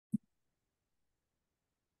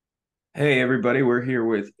Hey everybody, we're here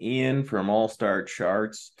with Ian from All Star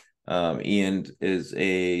Charts. Ian is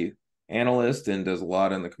a analyst and does a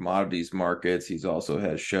lot in the commodities markets. He's also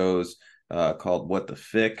has shows called What the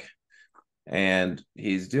Fick, and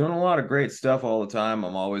he's doing a lot of great stuff all the time.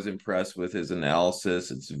 I'm always impressed with his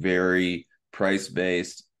analysis. It's very price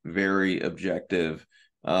based, very objective.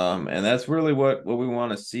 And that's really what we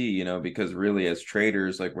want to see, because really as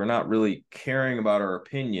traders, like we're not really caring about our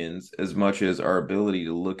opinions as much as our ability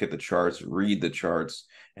to look at the charts, read the charts,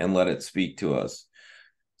 and let it speak to us.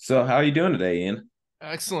 So how are you doing today, Ian?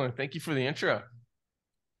 Excellent. Thank you for the intro.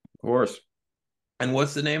 Of course. And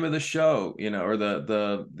what's the name of the show, or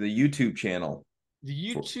the YouTube channel?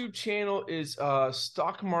 The For YouTube channel is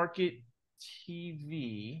Stock Market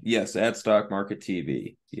TV. Yes, at Stock Market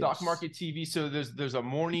TV. Stock Yes. Market TV. So there's a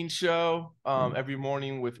morning show Mm. every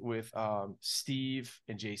morning with Steve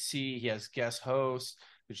and JC. He has guest hosts.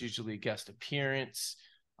 There's usually a guest appearance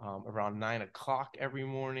around 9 o'clock every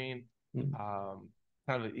morning. Mm. Um,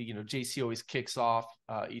 kind of JC always kicks off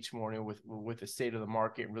each morning with the state of the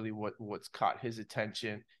market, really what's caught his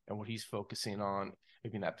attention and what he's focusing on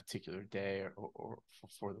maybe in that particular day or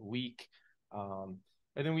for the week.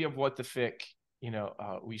 And then we have What the Fick.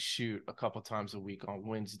 We shoot a couple times a week on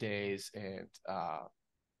Wednesdays and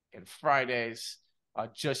Fridays.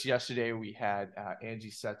 Just yesterday, we had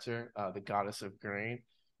Angie Setzer, the goddess of grain.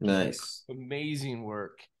 She's doing Nice. amazing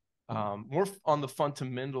work, more on the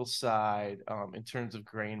fundamental side in terms of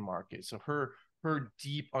grain market. So her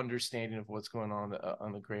deep understanding of what's going on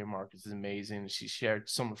the grain markets is amazing. She shared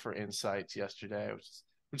some of her insights yesterday,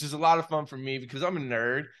 which is a lot of fun for me because I'm a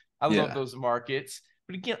nerd. I love Yeah. those markets,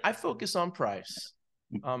 but again, I focus on price.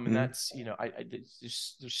 And Mhm. that's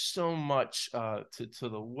there's so much to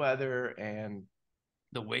the weather and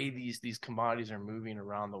the way these commodities are moving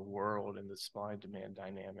around the world and the supply and demand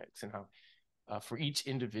dynamics and how for each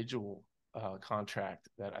individual contract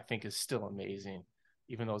that I think is still amazing,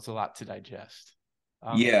 even though it's a lot to digest.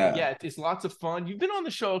 But Yeah. yeah, it's lots of fun. You've been on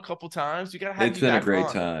the show a couple times. We got to have It's you been a back great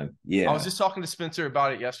on. time. I was Yeah. just talking to Spencer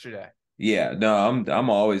about it yesterday. Yeah. No, I'm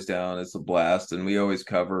always down. It's a blast. And we always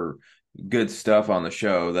cover good stuff on the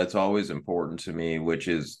show. That's always important to me, which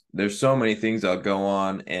is there's so many things I'll go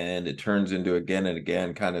on and it turns into again and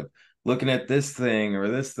again kind of looking at this thing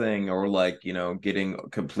or like, getting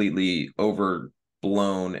completely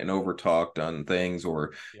overblown and over talked on things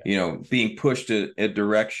or, Yeah. being pushed a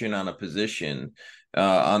direction on a position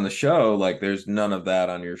on the show. Like there's none of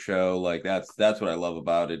that on your show. Like that's what I love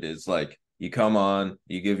about it is like you come on,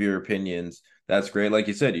 you give your opinions. That's great. Like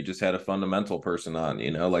you said, you just had a fundamental person on,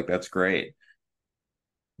 like that's great.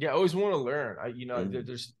 Yeah, I always want to learn. Mhm.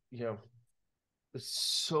 There's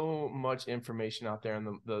so much information out there,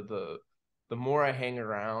 and the more I hang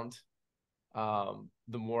around,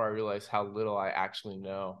 the more I realize how little I actually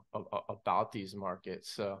know about these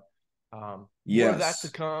markets. So, more of that to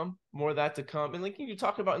Yes. come, more of that to come. And like you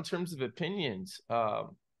talk about in terms of opinions,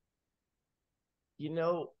 you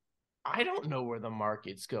know, I don't know where the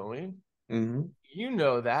market's going. Hmm. You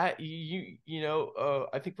know that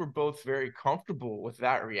I think we're both very comfortable with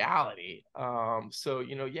that reality. So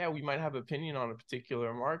yeah, we might have opinion on a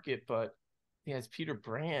particular market, but yeah, as Peter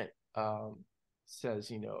Brandt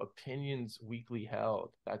says, opinions weakly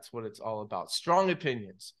held. That's what it's all about. Strong Weekly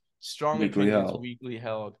opinions held. weakly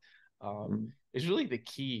held Mhm. is really the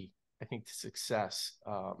key, I think, to success,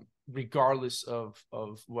 regardless of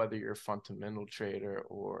whether you're a fundamental trader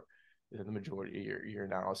or the majority of your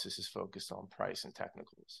analysis is focused on price and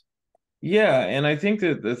technicals. Yeah, and I think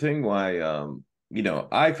that the thing why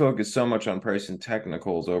I focus so much on price and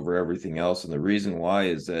technicals over everything else, and the reason why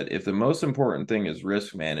is that if the most important thing is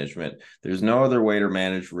risk management, there's no other way to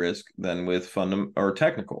manage risk than with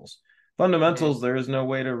technicals. Mm-hmm. Fundamentals, there is no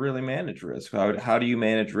way to really manage risk. How do you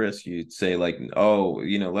manage risk? You'd say like, oh,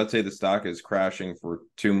 let's say the stock is crashing for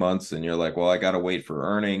 2 months, and you're like, well, I got to wait for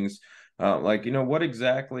earnings. Like, how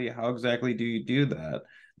exactly do you do that?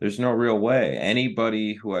 There's no real way.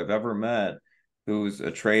 Anybody who I've ever met who's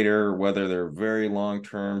a trader, whether they're very long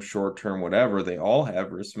term, short term, whatever, they all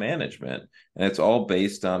have risk management and it's all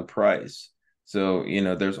based on price. So,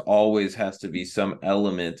 there's always has to be some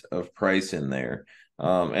element of price in there.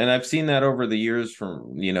 And I've seen that over the years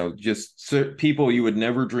from, just people you would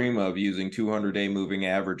never dream of using 200-day moving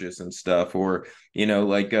averages and stuff, or,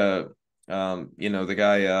 like, the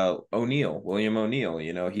guy William O'Neill, he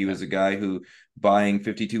Yeah. was a guy who buying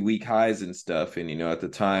 52-week highs and stuff. And, at the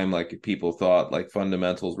time, like people thought like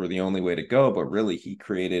fundamentals were the only way to go, but really he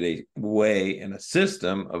created a way and a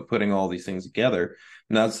system of putting all these things together.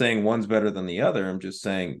 I'm not saying one's better than the other. I'm just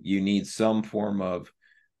saying you need some form of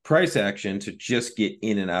price action to just get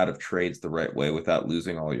in and out of trades the right way without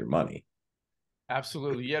losing all your money.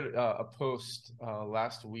 Absolutely. You had a post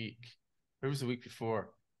last week, or it was the week before,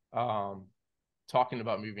 um, talking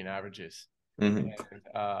about moving averages Hmm. and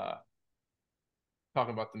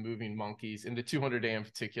talking about the moving monkeys and the 200-day in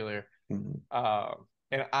particular. Hmm.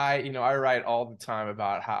 And I write all the time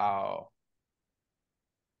about how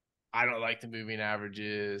I don't like the moving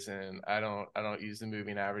averages, and I don't use the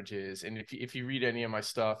moving averages. And if you read any of my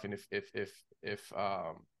stuff, and if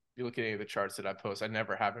you look at any of the charts that I post, I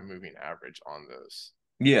never have a moving average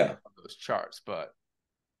Yeah. on those charts. But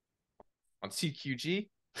on CQG,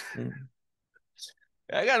 Mhm.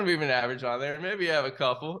 I got a moving average on there. Maybe I have a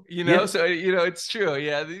couple, Yeah. so it's true.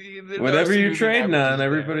 Yeah, there are Whatever some you're moving trading on, averages there.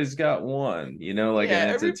 everybody's got one, like, and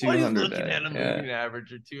Yeah, it's a everybody's 200 looking day. at a Yeah. moving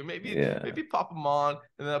average or two. Maybe Yeah. maybe pop them on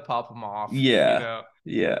and then I'll pop them off. Yeah.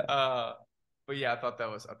 Yeah. Uh, but yeah, I thought that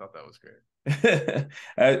was great.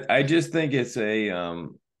 I just think it's a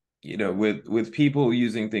with people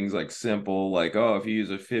using things like simple, like, oh, if you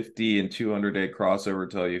use a 50 and 200-day crossover,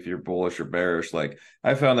 tell you if you're bullish or bearish. Like,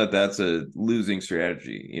 I found that that's a losing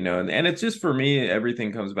strategy, and it's just, for me,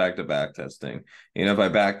 everything comes back to back testing. If I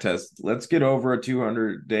back test, let's get over a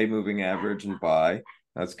 200-day moving average and buy,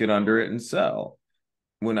 let's get under it and sell.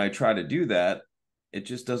 When I try to do that, it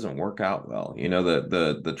just doesn't work out well.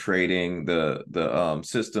 The trading, the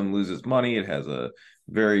system loses money. It has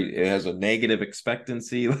a negative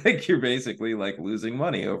expectancy. Like, you're basically like losing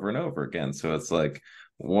money over and over again. So it's like,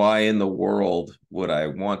 why in the world would I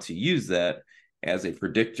want to use that as a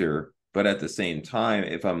predictor? But at the same time,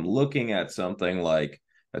 if I'm looking at something like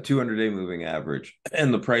a 200-day moving average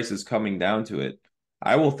and the price is coming down to it,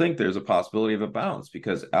 I will think there's a possibility of a bounce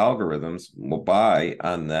because algorithms will buy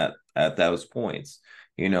on that at those points.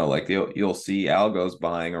 Like, you'll see algos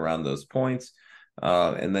buying around those points,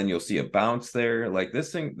 and then you'll see a bounce there. Like,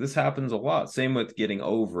 this happens a lot. Same with getting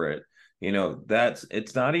over it. That's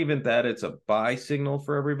it's not even that it's a buy signal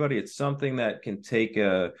for everybody. It's something that can take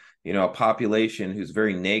a population who's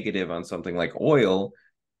very negative on something like oil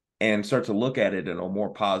and start to look at it in a more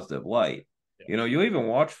positive light. Yeah. You'll even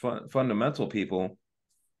watch fundamental people.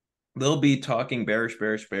 They'll be talking bearish,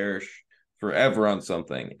 bearish, bearish forever on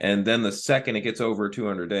something. And then the second it gets over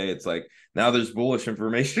 200-day, it's like, now there's bullish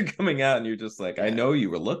information coming out. And you're just like, I Yeah, know you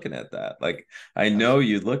were looking at that. Like, I know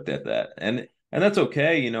you absolutely. looked at that. And that's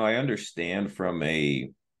okay. I understand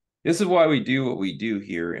this is why we do what we do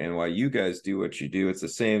here and why you guys do what you do. It's the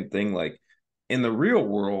same thing. Like, in the real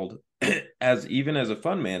world, as a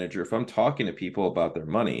fund manager, if I'm talking to people about their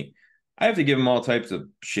money, I have to give them all types of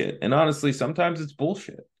shit. And honestly, sometimes it's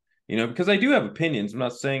bullshit, because I do have opinions. I'm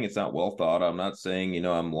not saying it's not well thought. I'm not saying,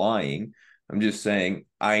 I'm lying. I'm just saying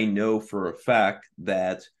I know for a fact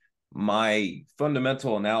that my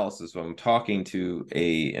fundamental analysis, when I'm talking to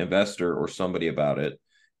a investor or somebody about it,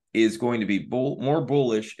 is going to be more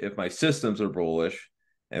bullish if my systems are bullish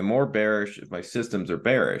and more bearish if my systems are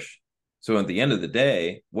bearish. So at the end of the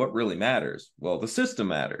day, what really matters? Well, the system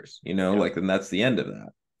matters, Yeah, like, then that's the end of that.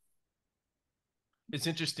 it's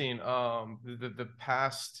interesting. The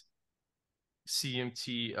past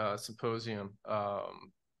CMT symposium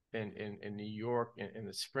in New York in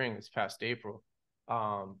the spring, this past April,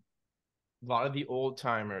 a lot of the old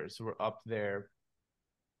timers were up there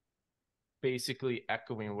basically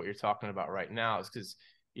echoing what you're talking about right now. Is because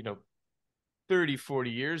you know 30, 40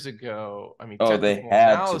 years ago, I mean, Oh, they technical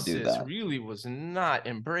had to do analysis that. really was not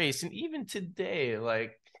embraced. And even today,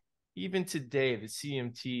 the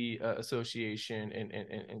CMT Association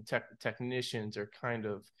and technicians are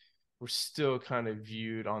we're still kind of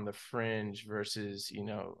viewed on the fringe versus,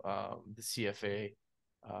 the CFA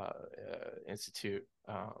Institute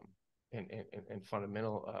and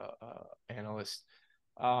fundamental analysts.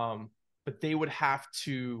 But they would have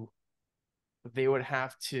to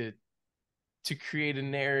create a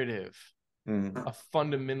narrative, Mhm. a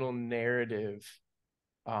fundamental narrative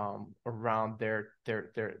around their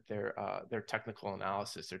technical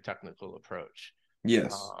analysis, their technical approach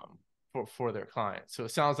Yes. um, for their clients. So it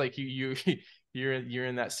sounds like you're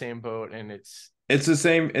in that same boat, and It's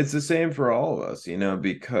the same for all of us,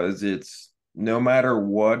 because it's, no matter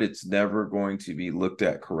what, it's never going to be looked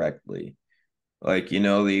at correctly. Like,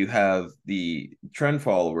 you have the trend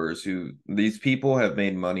followers, who, these people have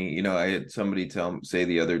made money. I had somebody say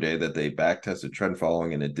the other day that they back tested trend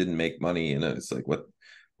following and it didn't make money. And it's like,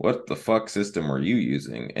 what the fuck system are you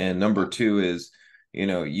using? And number two is,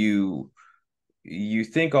 you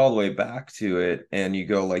think all the way back to it and you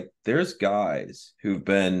go, like, there's guys who've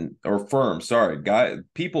been, or firms, sorry,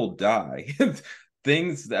 people die.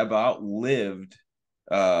 Things that have outlived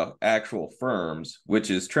actual firms, which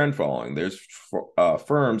is trend following. There's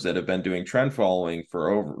firms that have been doing trend following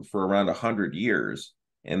for around 100 years,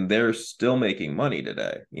 and they're still making money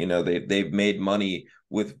today. They've made money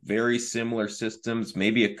with very similar systems,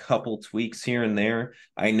 maybe a couple tweaks here and there.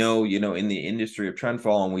 I know, in the industry of trend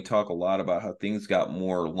following, we talk a lot about how things got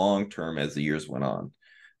more long term as the years went on.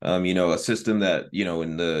 A system that,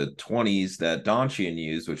 in the 20s that Donchian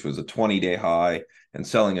used, which was a 20-day high and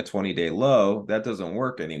selling a 20-day low, that doesn't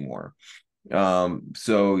work anymore.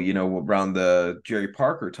 So, around the Jerry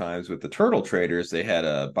Parker times with the turtle traders, they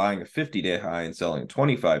had buying a 50-day high and selling a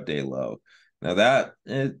 25-day low. Now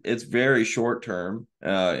it's very short term.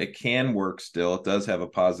 It can work still. It does have a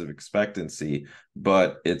positive expectancy,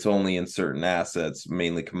 but it's only in certain assets,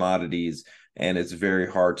 mainly commodities, and it's very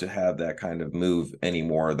hard to have that kind of move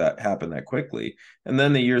anymore that happened that quickly. And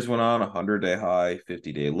then the years went on, 100-day high,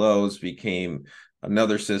 50-day lows became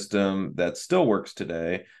another system that still works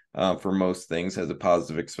today. For most things, has a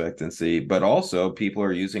positive expectancy, but also people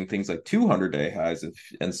are using things like 200-day highs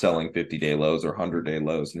and selling 50-day lows or 100-day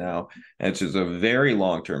lows now, and it's just a very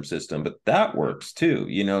long-term system, but that works too.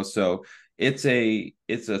 So it's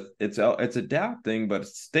adapting, but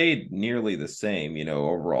it's stayed nearly the same,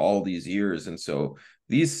 over all these years. And so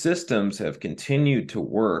these systems have continued to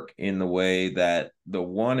work in the way that the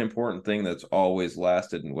one important thing that's always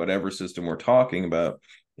lasted in whatever system we're talking about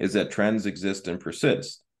is that trends exist and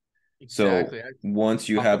persist. So Exactly. once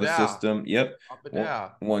you Up have and a down, system, yep, up and down.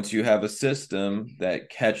 once you have a system that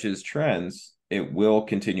catches trends, it will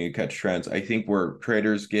continue to catch trends. I think where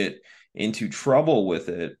traders get into trouble with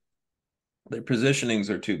it, their positionings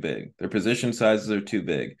are too big. Their position sizes are too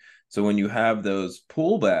big. So when you have those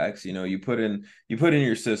pullbacks, you put in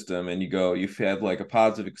your system and you've had like a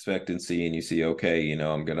positive expectancy and you see, okay,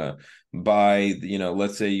 I'm gonna buy,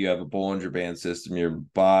 let's say you have a Bollinger Band system, you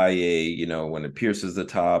buy when it pierces the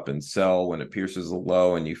top and sell when it pierces the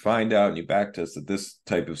low, and you find out and you backtest that this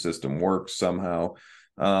type of system works somehow.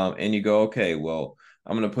 And you go, okay, well,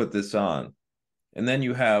 I'm gonna put this on. And then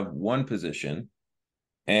you have one position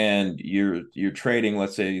and you're trading,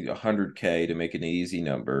 let's say 100K to make an easy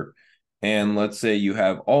number, and let's say you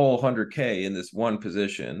have all 100K in this one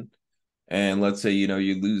position, and let's say you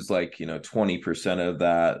lose like 20% of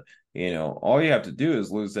that. All you have to do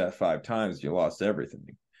is lose that 5 times, you lost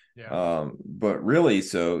everything. Yeah. But really,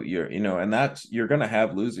 so and you're going to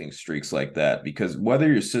have losing streaks like that, because whether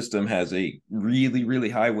your system has a really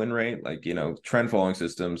really high win rate, like trend following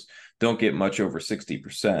systems don't get much over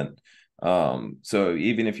 60%. So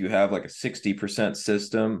even if you have like a 60%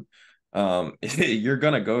 system, you're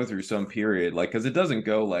gonna go through some period, like, because it doesn't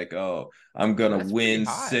go like, oh, I'm Yeah, gonna that's pretty win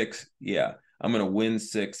high. six. Yeah, I'm gonna win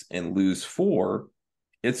six and lose four.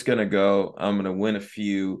 It's gonna go, I'm gonna win a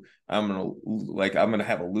few. I'm gonna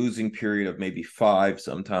have a losing period of maybe five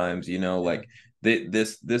sometimes, Yeah. like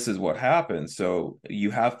this is what happens. So you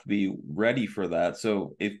have to be ready for that.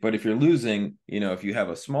 So if you're losing, if you have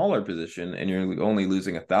a smaller position and you're only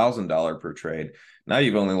losing $1,000 per trade, now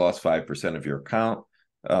you've only lost 5% of your account,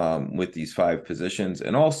 with these five positions.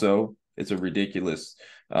 And also it's a ridiculous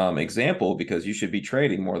example, because you should be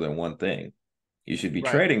trading more than one thing. You should be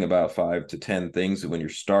Right. trading about 5 to 10 things when you're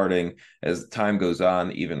starting. As time goes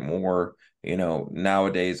on, even more.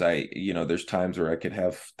 Nowadays, there's times where I could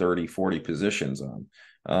have 30, 40 positions on.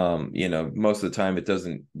 Most of the time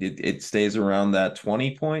it stays around that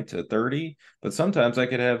 20 point to 30, but sometimes I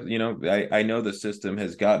could have, I know the system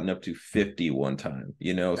has gotten up to 50 one time,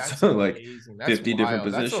 That's so like amazing. That's 50 different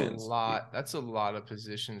wild. That's a positions. lot. That's a lot of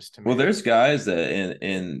positions to Well, make. there's guys that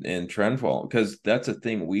in trend fall, because that's a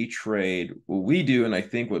thing we trade. What we do, and I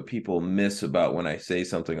think what people miss about when I say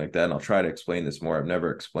something like that, and I'll try to explain this more. I've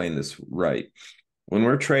never explained this right. When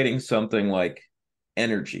we're trading something like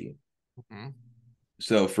energy, Mhm.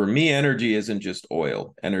 so for me, energy isn't just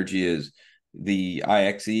oil. Energy is the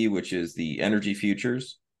IXE, which is the energy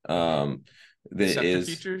futures. Mhm. Um, The that sector is,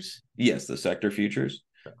 futures. yes, the sector futures.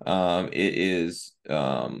 It is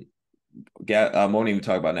I won't even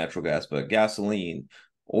talk about natural gas, but gasoline,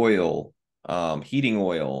 oil, heating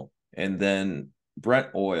oil, and then Brent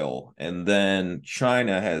oil, and then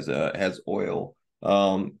China has oil.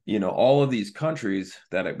 All of these countries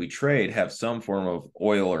that we trade have some form of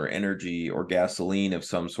oil or energy or gasoline of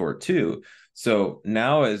some sort too. So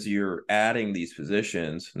now, as you're adding these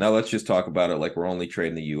positions, now let's just talk about it like we're only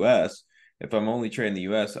trading the US. If I'm only trading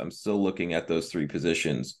the US, I'm still looking at those three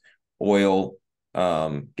positions: oil,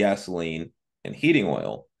 gasoline, and heating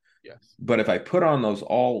oil. Yes. But if I put on those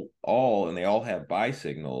all and they all have buy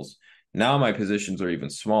signals, now my positions are even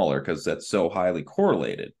smaller because that's so highly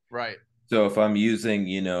correlated. Right. So if I'm using,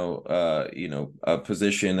 a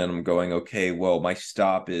position and I'm going, okay, well, my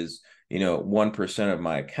stop is, 1% of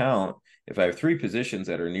my account, If I have three positions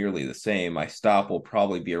that are nearly the same, my stop will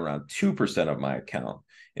probably be around 2% of my account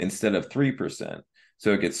instead of 3%.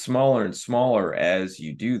 So it gets smaller and smaller as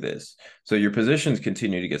you do this. So your positions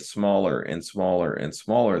continue to get smaller and smaller and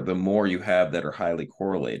smaller the more you have that are highly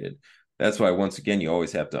correlated. That's why, once again, you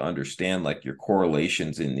always have to understand like your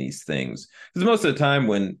correlations in these things. Because most of the time,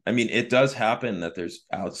 when I mean, it does happen that there's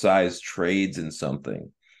outsized trades in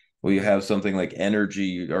something. Well, you Mm-hmm. have something like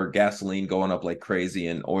energy or gasoline going up like crazy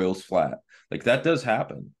and oil's flat. Like that does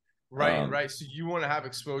happen. Right, Um, right. So you want to have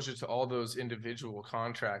exposure to all those individual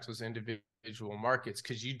contracts, those individual markets,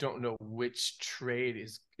 because you don't know which trade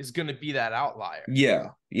is going to be that outlier. Yeah,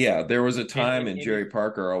 yeah. There was a time, and And if Jerry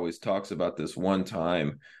Parker always talks about this one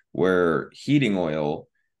time where heating oil,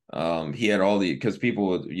 he had all the because people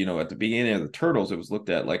would, at the beginning of the turtles, it was looked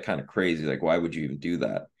at like kind of crazy, like why would you even do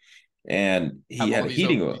that? And have all these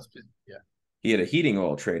yeah. he had a heating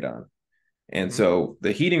oil trade on. And Mm-hmm. so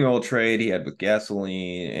the heating oil trade he had with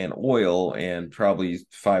gasoline and oil and probably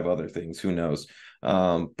five other things, who knows?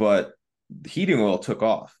 But heating oil took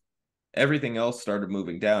off, everything else started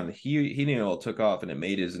moving down. Heating oil took off and it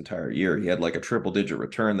made his entire year. He had like a triple digit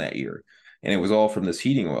return that year. And it was all from this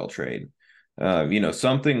heating oil trade.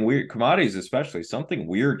 Something weird, commodities especially, something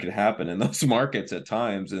weird could happen in those markets at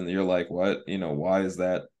times. And you're like, what? Why is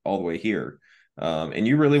that all the way here? And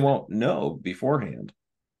you really won't know beforehand.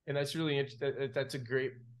 And that's really interesting. That's a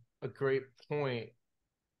great point,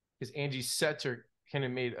 because Angie Setzer kind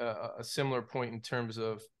of made a similar point in terms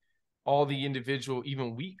of all the individual,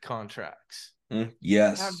 even wheat contracts have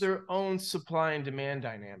Yes. their own supply and demand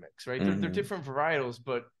dynamics, right? They're Hmm. different varietals,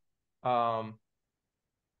 but um,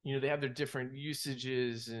 they have their different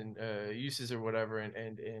usages and uses or whatever.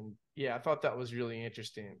 And yeah, I thought that was really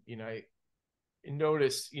interesting. I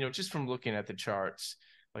noticed, just from looking at the charts,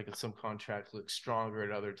 like some contracts look stronger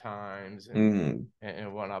at other times Hmm.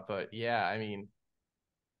 and whatnot. But yeah, I mean,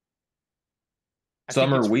 I think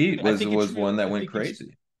Summer it's wheat I was think it's was real one that I went think it's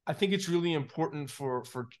crazy. I think it's really important for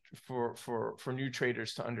new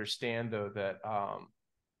traders to understand, though, that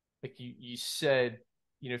like you said,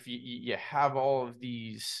 if you have all of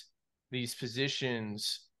these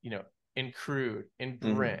positions, in crude, in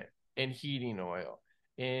Hmm. Brent, in heating oil,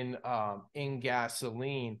 in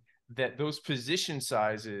gasoline, that those position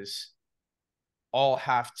sizes all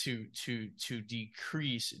have to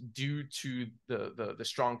decrease due to the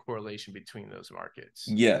strong correlation between those markets.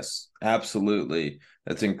 Yes, absolutely.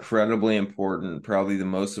 That's incredibly important, probably the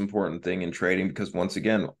most important thing in trading because once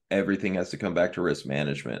again, everything has to come back to risk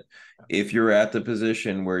management. If you're at the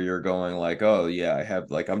position where you're going like, "Oh, yeah, I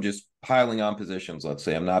have like I'm just piling on positions, let's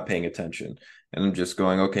say I'm not paying attention and I'm just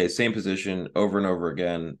going, okay, same position over and over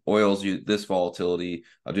again. Oil's this volatility,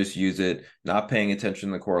 I'll just use it, not paying attention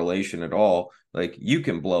to the correlation at all." Like you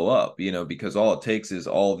can blow up, because all it takes is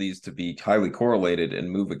all these to be highly correlated and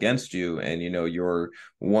move against you. And, your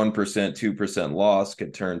 1%, 2% loss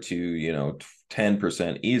could turn to,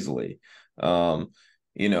 10% easily.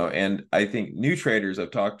 And I think new traders,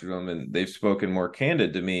 I've talked to them and they've spoken more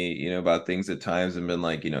candid to me, about things at times and been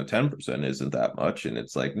like, 10% isn't that much. And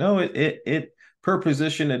it's like, no, it per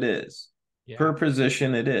position it is. Per Yeah.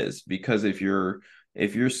 position it is. Because if you're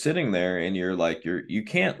sitting there and you're like you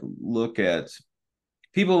can't look at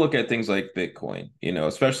people look at things like Bitcoin,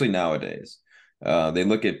 especially nowadays. They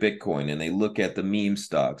look at Bitcoin and they look at the meme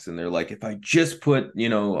stocks and they're like, if I just put,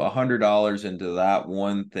 $100 into that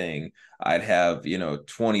one thing, I'd have,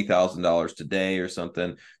 $20,000 today or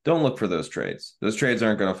something. Don't look for those trades. Those trades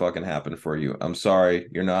aren't going to fucking happen for you. I'm sorry.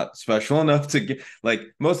 You're not special enough to get like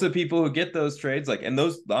most of the people who get those trades, like, and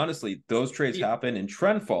those, honestly, those trades It, happen in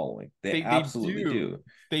trend following. They they absolutely do. do.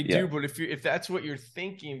 They do, Yeah. but if that's what you're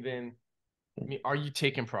thinking, then I mean, are you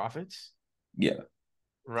taking profits? Yeah.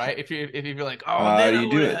 Right? If you're like, oh, How then do I you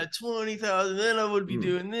would do have it? had 20,000, then I would be Mm,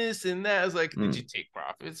 doing this and that. It's like, did you mm. take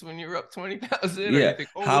profits when you're up 20,000? Or you Yeah. think,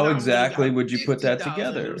 oh, How now I'm gonna exactly have would you put that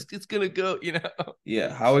 50,000. together? It's gonna go.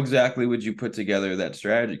 Yeah. How exactly would you put together that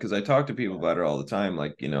strategy? Because I talk to people Yeah. about it all the time.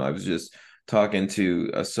 Like, I was just talking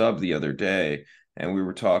to a sub the other day and we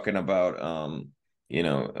were talking about,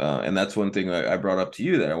 and that's one thing I brought up to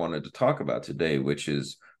you that I wanted to talk about today, which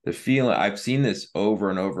is the feeling I've seen this over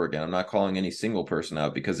and over again. I'm not calling any single person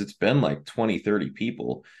out because it's been like 20, 30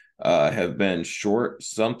 people have been short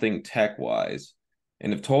something tech wise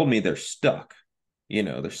and have told me they're stuck.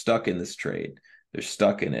 They're stuck in this trade. They're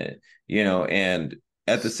stuck in it, and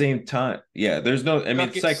at the same time, yeah, there's no, I mean,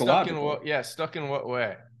 it's Stuck in psychological. what? Yeah, stuck in what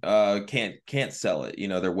way? Can't sell it.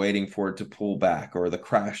 They're waiting for it to pull back or the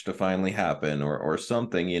crash to finally happen or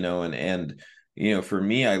something, and for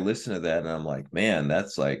me, I listen to that and I'm like, man,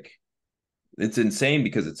 that's like It's insane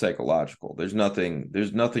because it's psychological. There's nothing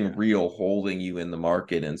real holding you in the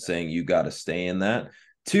market and saying you got to stay in that.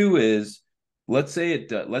 Two is, let's say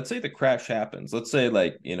the crash happens. Let's say,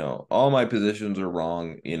 like, all my positions are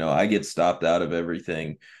wrong. I get stopped out of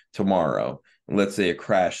everything tomorrow. Let's say a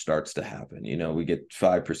crash starts to happen. We get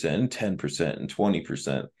 5% and 10% and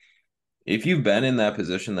 20%. If you've been in that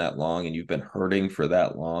position that long and you've been hurting for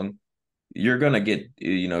that long, you're going to get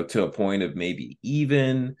to a point of maybe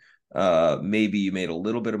even maybe you made a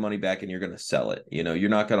little bit of money back and you're going to sell it. You're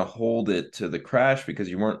not going to hold it to the crash because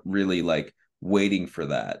you weren't really like waiting for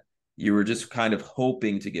that. You were just kind of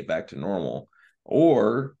hoping to get back to normal.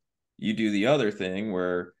 Or you do the other thing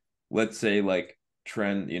where, let's say, like,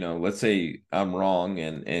 trend, let's say I'm wrong,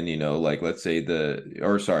 and like, let's say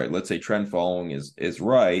let's say trend following is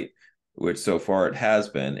right, which so far it has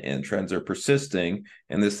been, and trends are persisting,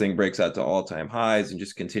 and this thing breaks out to all-time highs and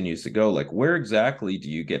just continues to go. Like, where exactly do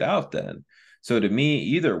you get out then? So to me,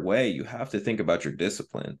 either way, you have to think about your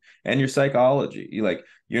discipline and your psychology.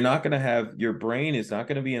 You're not going to have, your brain is not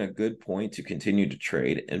going to be in a good point to continue to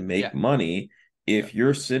trade and Yeah. make money Yeah. if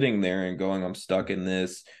you're sitting there and going, I'm stuck in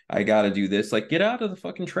this, I got to do this. Like, get out of the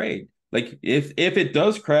fucking trade. Like, if it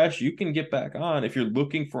does crash, you can get back on. If you're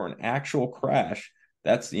looking for an actual crash,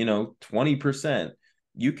 that's 20%.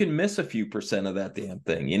 You can miss a few percent of that damn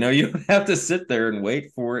thing. You don't have to sit there and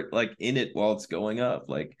wait for it, like, in it while it's going up.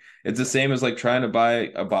 Like, it's the same as like trying to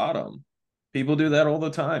buy a bottom. People do that all the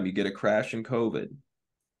time. You get a crash in COVID.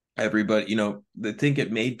 Everybody, they think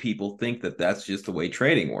it made people think that that's just the way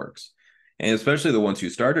trading works. And especially the ones who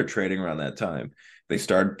started trading around that time, they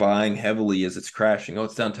start buying heavily as it's crashing. Oh,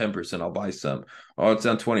 it's down 10%, I'll buy some. Oh, it's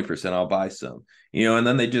down 20%, I'll buy some. And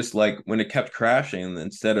then they just, like, when it kept crashing,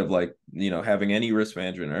 instead of, like, having any risk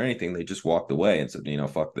management or anything, they just walked away and said,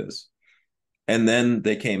 fuck this. And then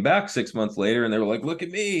they came back 6 months later and they were like, look at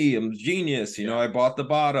me, I'm a genius. Yeah. I bought the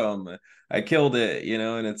bottom, I killed it,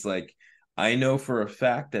 and it's like, I know for a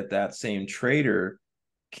fact that that same trader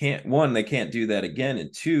can't, one, they can't do that again.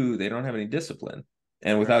 And two, they don't have any discipline.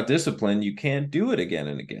 And Right. without discipline, you can't do it again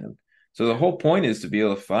and again. So the Yeah. whole point is to be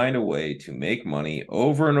able to find a way to make money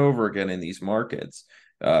over and over again in these markets,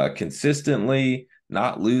 consistently,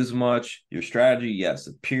 not lose much. Your strategy, yes,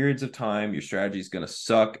 at periods of time, your strategy is going to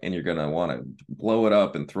suck and you're going to want to blow it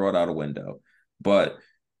up and throw it out a window. But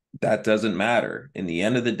that doesn't matter. In the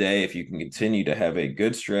end of the day, if you can continue to have a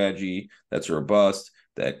good strategy that's robust,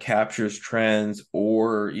 that captures trends,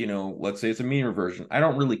 or, let's say it's a mean reversion, I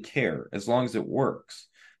don't really care as long as it works.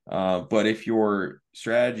 But if your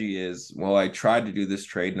strategy is, well, I tried to do this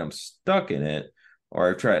trade and I'm stuck in it, or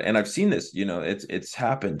I've tried, and I've seen this, it's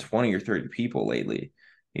happened 20 or 30 people lately.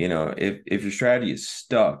 If your strategy is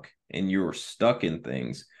stuck and you're stuck in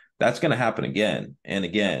things, that's going to happen again and Yeah.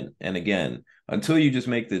 again and again until you just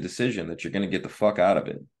make the decision that you're going to get the fuck out of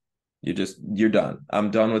it. You're done.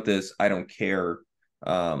 I'm done with this. I don't care.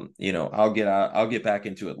 I'll get back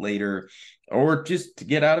into it later, or just to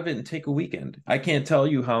get out of it and take a weekend. I can't tell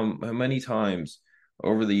you how many times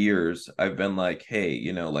over the years I've been like,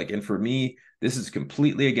 hey, like, and for me, this is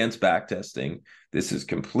completely against back testing. This is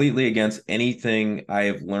completely against anything I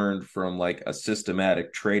have learned from, like, a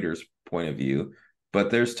systematic trader's point of view. But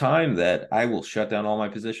there's time that I will shut down all my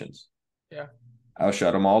positions. Yeah. I'll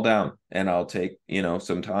shut them all down and I'll take,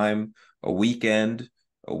 some time, a weekend,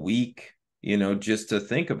 a week, just to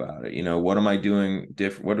think about it. What am I doing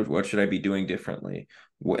different? What should I be doing differently?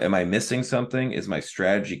 Am I missing something? Is my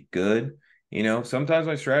strategy good? Sometimes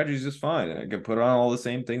my strategy is just fine. I can put on all the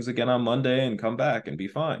same things again on Monday and come back and be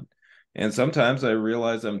fine. And sometimes I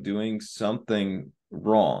realize I'm doing something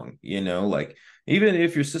wrong, like, even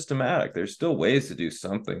if you're systematic, there's still ways to do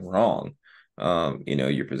something wrong.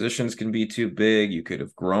 Your positions can be too big. You could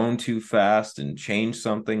have grown too fast and changed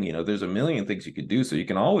something. There's a million things you could do. So you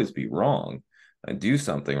can always be wrong and do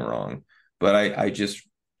something wrong. But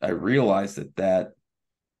I realize that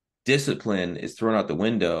discipline is thrown out the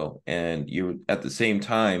window, and you, at the same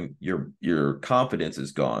time, your confidence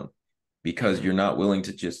is gone because Hmm. you're not willing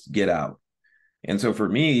to just get out. And so for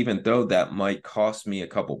me, even though that might cost me a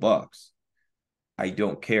couple bucks, I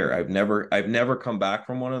don't care. I've never come back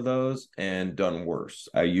from one of those and done worse.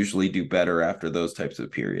 I usually do better after those types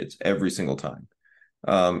of periods every single time.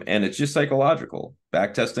 And it's just psychological.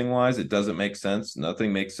 Back testing wise, it doesn't make sense.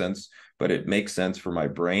 Nothing makes sense, but it makes sense for my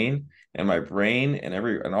brain, and my brain and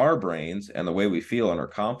our brains and the way we feel and our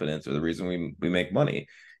confidence are the reason we make money.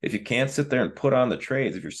 If you can't sit there and put on the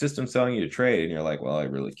trades, if your system's telling you to trade and you're like, well, I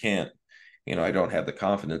really can't, I don't have the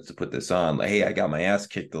confidence to put this on. Like, hey, I got my ass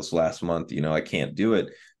kicked this last month, I can't do it.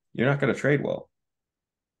 You're not going to trade well.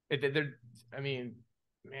 There, I mean,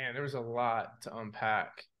 man, there was a lot to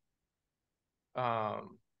unpack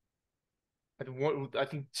um I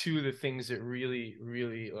think two of the things that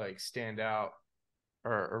really like stand out,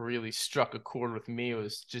 or really struck a chord with me,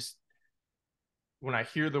 was just when I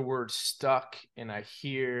hear the word stuck, and I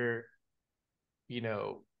hear, you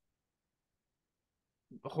know,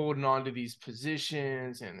 holding on to these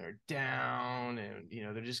positions and they're down, and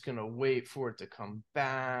they're just going to wait for it to come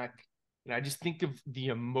back. And I just think of the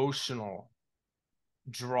emotional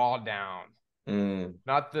drawdown, Mm,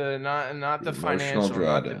 not the the emotional financial,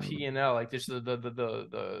 not the drawdown. P&L. Like there's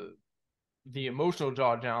the emotional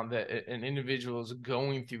drawdown that an individual is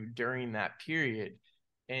going through during that period.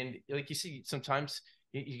 And like you see, sometimes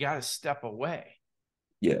you got to step away,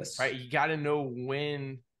 right? Yes. You got to know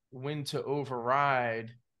when to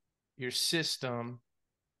override your system,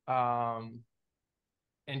 um,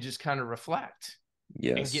 and just kind of reflect and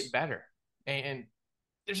get Yes. better. And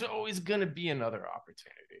there's always going to be another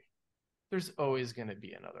opportunity. There's always going to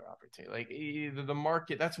be another opportunity. Like the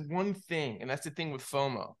market, that's one thing. And that's the thing with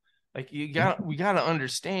FOMO. Like we got to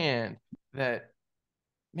understand that,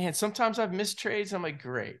 man, sometimes I've missed trades. I'm like,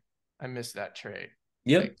 great. I missed that trade.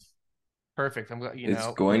 Yep. Like, perfect. I'm glad,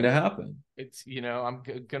 It's going to happen. it's, I'm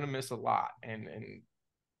going to miss a lot. And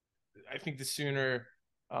I think the sooner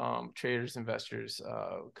traders, investors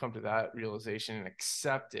come to that realization and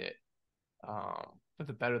accept it, but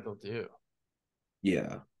the better they'll do.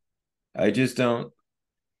 Yeah. I just don't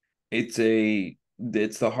it's the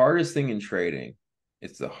hardest thing in trading.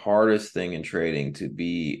 It's the hardest thing in trading to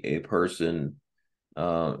be a person.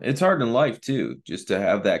 It's hard in life too, just to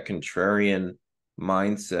have that contrarian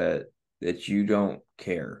mindset that you don't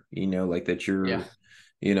care, like that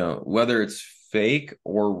Yeah. whether it's fake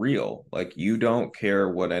or real, like you don't care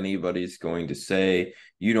what anybody's going to say.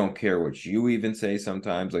 You don't care what you even say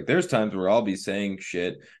sometimes. Like there's times where I'll be saying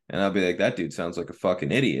shit and I'll be like, that dude sounds like a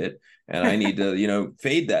fucking idiot. And I need to,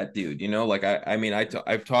 fade that dude, like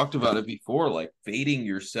I've talked about it before, like fading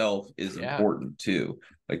yourself is Yeah. important too.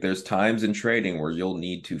 Like there's times in trading where you'll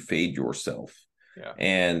need to fade yourself. Yeah.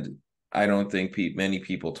 And I don't think many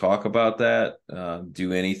people talk about that,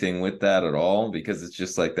 do anything with that at all, because it's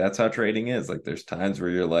just like that's how trading is. Like there's times where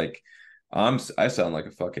you're like, I sound like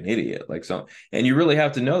a fucking idiot. Like so, and you really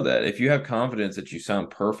have to know that if you have confidence that you sound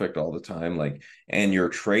perfect all the time, like, and you're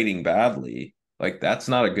trading badly, like that's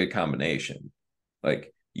not a good combination.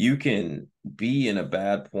 Like you can be in a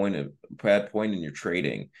bad point in your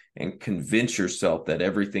trading and convince yourself that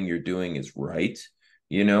everything you're doing is right,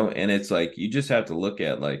 and it's like you just have to look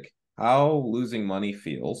at like how losing money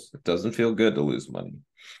feels. It doesn't feel good to lose money.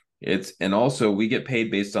 And also we get paid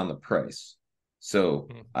based on the price. So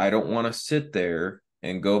Mm-hmm. I don't want to sit there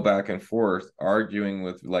and go back and forth arguing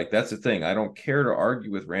with, like, that's the thing. I don't care to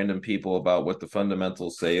argue with random people about what the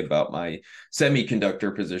fundamentals say about my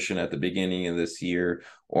semiconductor position at the beginning of this year,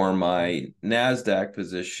 or my NASDAQ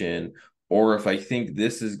position, or if I think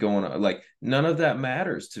this is going on. Like none of that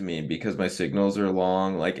matters to me because my signals are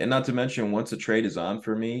long. Like, and not to mention once a trade is on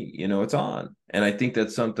for me, it's on. And I think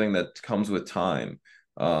that's something that comes with time.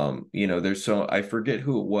 There's I forget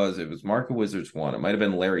who it was. It was Market Wizards one. It might have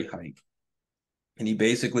been Larry Hike. And he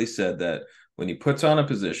basically said that when he puts on a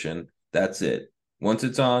position, that's it. Once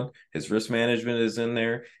it's on, his risk management is in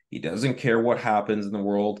there. He doesn't care what happens in the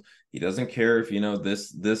world. He doesn't care if,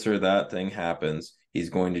 this or that thing happens. He's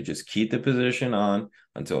going to just keep the position on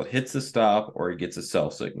until it hits the stop or he gets a sell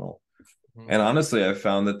signal. Mm-hmm. And honestly, I've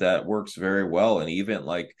found that works very well. And even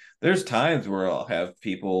like, there's times where I'll have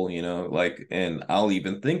people, like, and I'll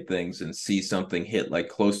even think things and see something hit like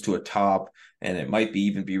close to a top, and it might be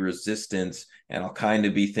even be resistance. And I'll kind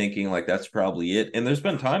of be thinking like, that's probably it. And there's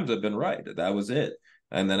been times I've been right. That was it.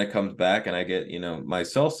 And then it comes back and I get, my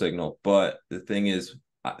sell signal. But the thing is,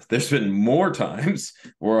 there's been more times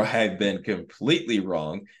where I've been completely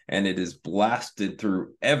wrong and it is blasted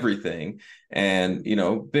through everything. And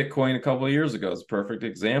Bitcoin a couple of years ago is a perfect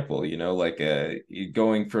example. Like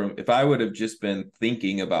going from, if I would have just been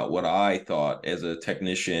thinking about what I thought as a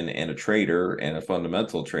technician and a trader and a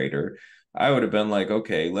fundamental trader, I would have been like,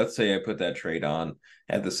 okay, let's say I put that trade on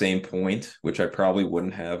at the same point, which I probably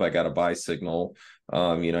wouldn't have. I got a buy signal.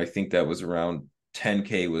 I think that was around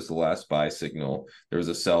 10K was the last buy signal. There was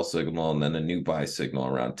a sell signal and then a new buy signal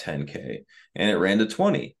around 10K, and it ran to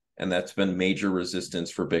 20. And that's been major resistance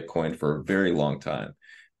for Bitcoin for a very long time.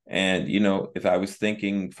 And, if I was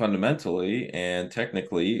thinking fundamentally and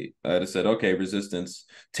technically, I'd have said, okay, resistance,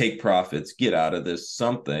 take profits, get out of this,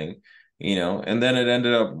 something, and then it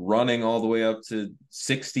ended up running all the way up to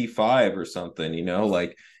 65 or something,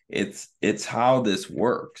 like it's how this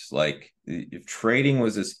works. Like if trading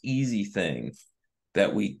was this easy thing,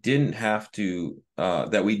 that we didn't have to,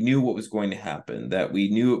 that we knew what was going to happen, that we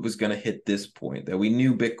knew it was going to hit this point, that we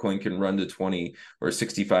knew Bitcoin can run to 20 or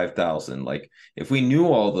 65,000. Like if we knew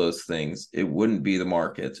all those things, it wouldn't be the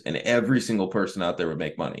markets, and every single person out there would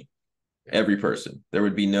make money. Yeah. Every person. There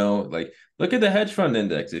would be no, like, look at the hedge fund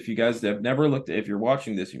index. If you guys have never looked, if you're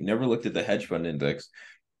watching this, you've never looked at the hedge fund index,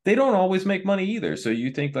 they don't always make money either. So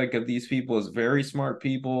you think like of these people as very smart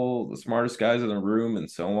people, the smartest guys in the room, and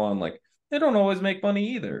so on. Like they don't always make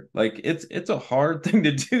money either. Like it's a hard thing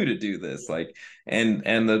to do this. Yeah. Like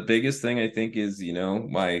and the biggest thing I think is,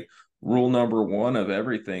 my rule number one of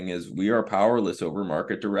everything is we are powerless over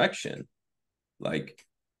market direction. Like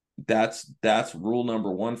that's rule number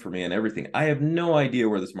one for me and everything. I have no idea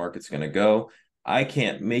where this market's going to go. I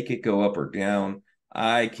can't make it go up or down.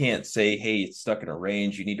 I can't say, hey, it's stuck in a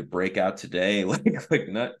range, you need to break out today. It's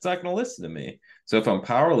not going to listen to me. So if I'm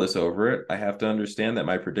powerless over it, I have to understand that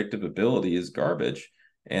my predictive ability is garbage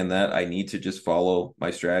and that I need to just follow my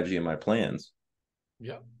strategy and my plans.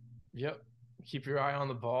 Yep. Yep. Keep your eye on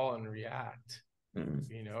the ball and react.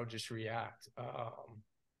 Mm-hmm. Just react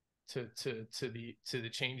to the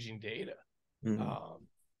changing data. Mm-hmm. Um,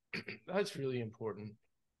 that's really important.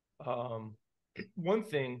 Um, one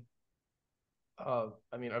thing, I've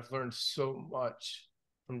learned so much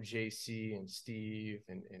from JC and Steve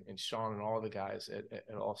and Sean and all the guys at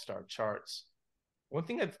All Star Charts. One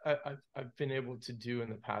thing I've been able to do in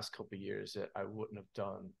the past couple of years that I wouldn't have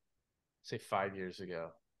done, say 5 years ago,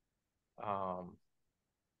 um,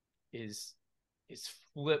 is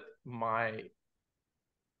flip my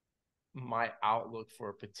outlook for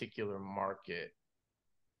a particular market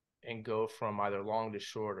and go from either long to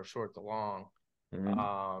short or short to long, Mm-hmm.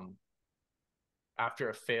 um, after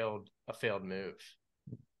a failed move,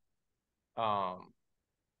 um,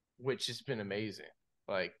 which has been amazing.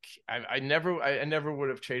 Like I never would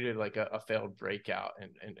have traded like a failed breakout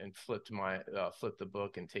and flipped the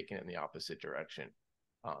book and taken it in the opposite direction,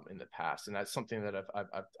 in the past, and that's something that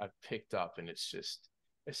I've picked up, and it's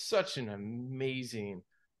such an amazing,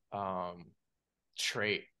 um,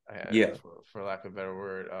 trait, Yeah, for lack of a better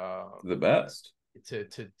word, the best. to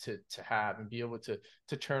have and be able to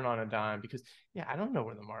turn on a dime, because yeah, I don't know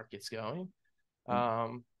where the market's going.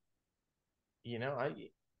 Um, you know,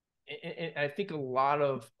 I think a lot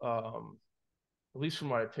of, at least from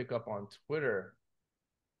what I pick up on Twitter,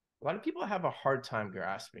 a lot of people have a hard time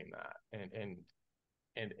grasping that, and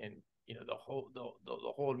they'll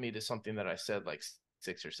hold me to something that I said like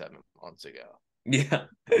 6 or 7 months ago. Yeah.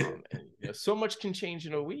 And so much can change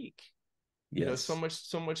in a week. So Yes.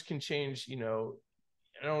 much can change. It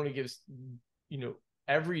only gives,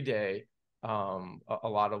 every day, a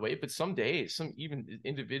lot of weight, but some days, some even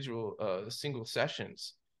individual, single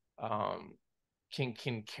sessions, um,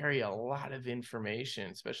 can carry a lot of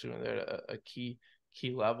information, especially when they're at a key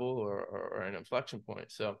level, or an inflection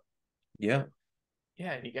point. So Yeah.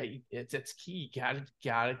 yeah, and that's key. You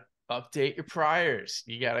gotta update your priors.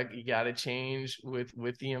 You gotta change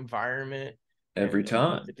with the environment, Every and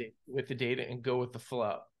time. with the data, and go with the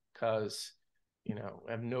flow, because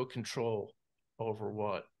I have no control over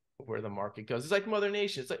where the market goes. It's like Mother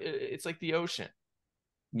Nature. It's like the ocean,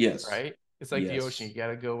 Yes. right? It's like the ocean. Yes. You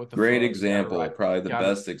gotta go with the Great flow. You gotta example. ride. Probably the Gotta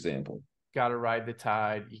best example. gotta ride the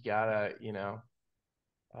tide.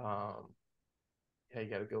 Um, yeah, you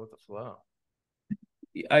gotta go with the flow.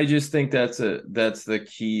 I just think that's the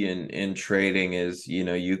key in trading is,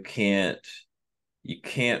 you can't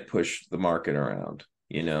push the market around,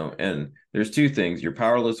 and there's two things. You're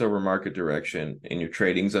powerless over market direction and your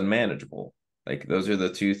trading's unmanageable. Like those are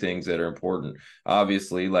the two things that are important.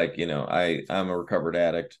 Obviously, like, I'm a recovered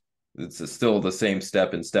addict. It's still the same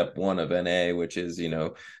step in step one of NA, which is,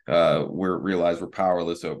 realize we're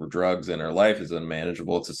powerless over drugs and our life is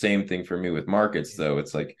unmanageable. It's the same thing for me with markets, though.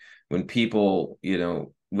 It's like when people,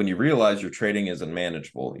 when you realize your trading is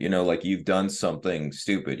unmanageable, like you've done something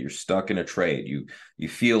stupid, you're stuck in a trade, you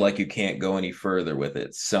feel like you can't go any further with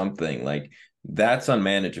it, something like that's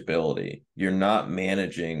unmanageability. You're not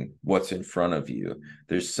managing what's in front of you.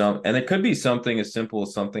 And it could be something as simple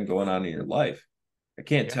as something going on in your life. I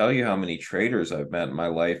can't Yeah, tell you how many traders I've met in my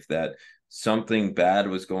life that something bad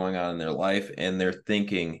was going on in their life and they're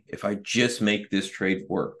thinking, if I just make this trade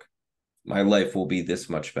work, my life will be this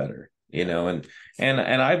much better, yeah,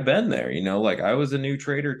 and I've been there, like I was a new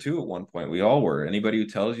trader too at one point. We all were. Anybody who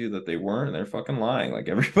tells you that they weren't, they're fucking lying. Like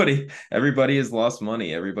everybody has lost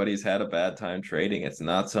money. Everybody's had a bad time trading. It's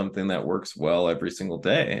not something that works well every single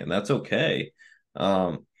day, and that's okay.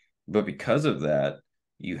 But because of that,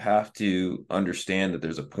 you have to understand that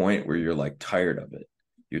there's a point where you're like tired of it.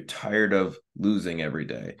 You're tired of losing every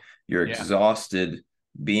day. You're yeah, exhausted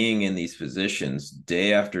being in these positions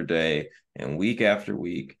day after day and week after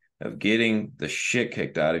week of getting the shit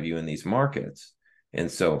kicked out of you in these markets. And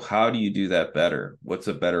so how do you do that better? What's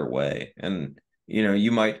a better way? And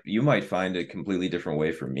you might find a completely different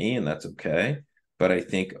way from me, and that's okay. But I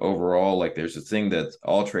think overall, like there's a thing that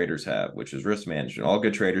all traders have, which is risk management. All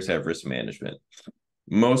good traders have risk management.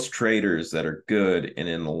 Most traders that are good and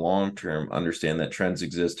in the long term understand that trends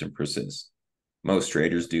exist and persist. Most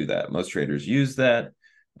traders do that. Most traders use that.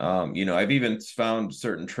 I've even found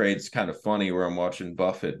certain trades kind of funny where I'm watching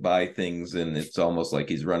Buffett buy things and it's almost like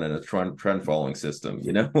he's running a trend following system,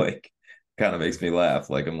 like kind of makes me laugh.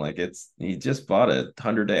 Like I'm like, it's he just bought a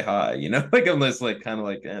 100-day high, like I'm just like kind of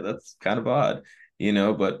like, that's kind of odd,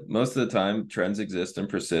 but most of the time trends exist and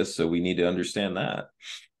persist. So we need to understand that.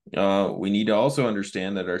 We need to also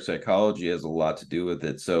understand that our psychology has a lot to do with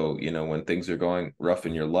it. So, when things are going rough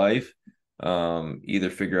in your life, either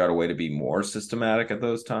figure out a way to be more systematic at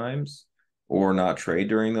those times or not trade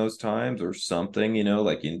during those times or something,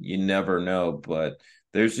 like you never know, but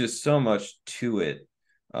there's just so much to it.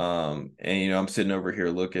 And I'm sitting over here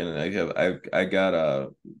looking and I got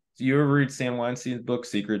do you ever read Sam Weinstein's book,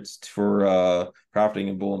 Secrets for Profiting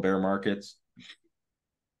in Bull and Bear Markets?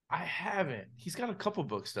 I haven't. He's got a couple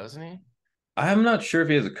books, doesn't he? I'm not sure if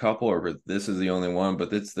he has a couple or if this is the only one,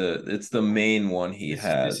 but it's the main one he This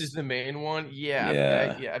is has. the main one.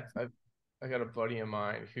 Yeah, Yeah. I got a buddy of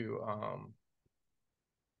mine who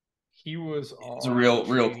he was It's a on real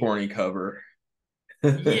trading. corny cover.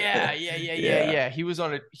 Yeah. Yeah. He was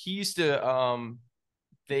on it. He used to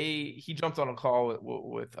he jumped on a call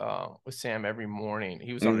with Sam every morning.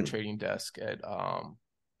 He was on a Mhm. trading desk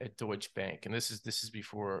at Deutsche Bank, and this is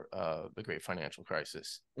before the great financial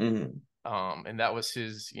crisis. Mhm. And that was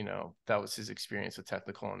his experience with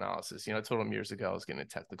technical analysis. I told him years ago I was getting a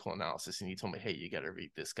technical analysis, and he told me, "Hey, you got to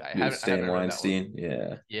read this guy." I Dude, haven't I Stan haven't read that one. Weinstein.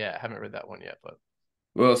 Yeah. Yeah, I haven't read that one yet, but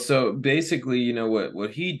Well, so basically,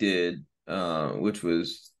 what he did, which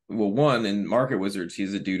was well, one in Market Wizards,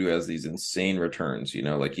 he's a dude who has these insane returns.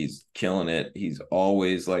 Like he's killing it. He's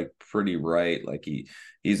always like pretty right. Like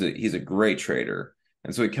he's a great trader.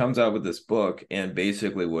 And so he comes out with this book, and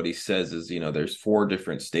basically what he says is, there's four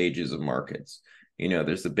different stages of markets.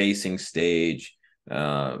 There's the basing stage,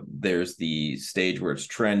 there's the stage where it's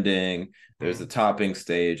trending, there's the hmm. topping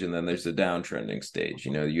stage, and then there's the downtrending stage.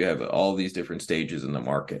 You have all these different stages in the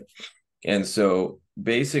market. And so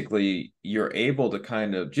basically, you're able to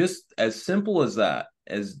kind of just as simple as that,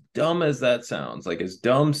 as dumb as that sounds, like as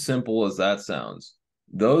dumb, simple as that sounds,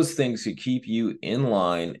 those things could keep you in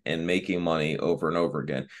line and making money over and over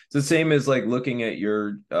again. It's the same as like looking at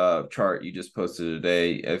your chart you just posted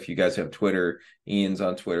today. If you guys have Twitter, Ian's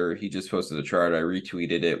on Twitter. He just posted a chart. I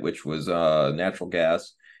retweeted it, which was natural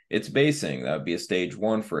gas. It's basing. That would be a stage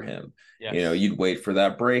one for him. Yes. You'd wait for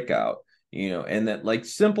that breakout, and that like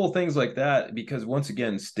simple things like that, because once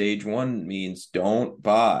again, stage one means don't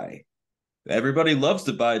buy. Everybody loves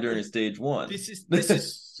to buy during stage one. This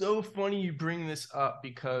is so funny you bring this up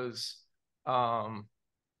because um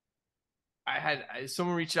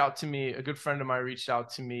someone reached out to me, a good friend of mine reached out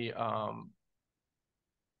to me,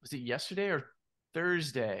 was it yesterday or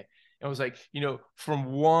Thursday? And was like, from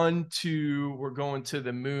 1 to we're going to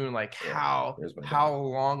the moon, like Yeah, there's my how dog.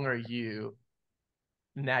 long are you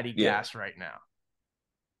natty Yeah. gas right now?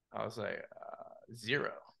 I was like,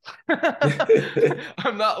 0. Yeah.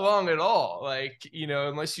 I'm not long at all. Like,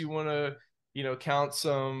 unless you want to, count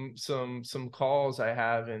some calls I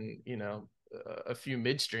have and, a few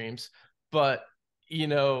midstreams, but,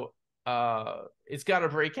 it's got to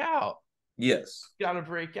break out. Yes. Got to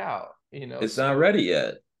break out, It's not so ready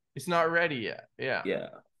yet. it's not ready yet. Yeah. Yeah.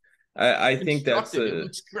 I think that's Constructive. It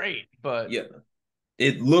looks great, but yeah.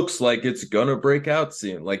 It looks like it's gonna break out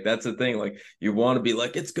soon. Like that's the thing. Like you want to be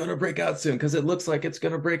like it's gonna break out soon because it looks like it's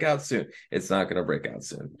gonna break out soon. It's not gonna break out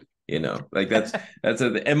soon. Like that's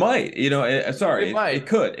it might. it Sorry, it might.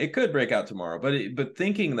 could break out tomorrow, but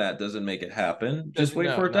thinking that doesn't make it happen. Just Doesn't, wait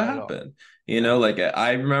no, for it to not at all. happen. No. Like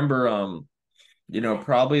I remember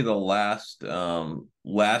probably the last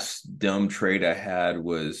dumb trade I had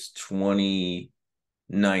was 2019.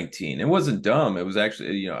 It wasn't dumb. It was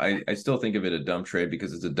actually, I still think of it a dumb trade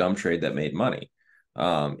because it's a dumb trade that made money.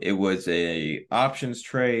 It was a options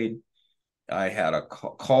trade. I had a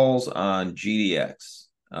calls on GDX,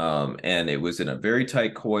 and it was in a very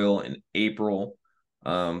tight coil in April.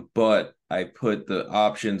 But I put the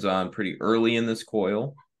options on pretty early in this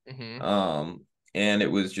coil. Hmm. Um, and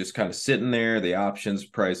it was just kind of sitting there. The options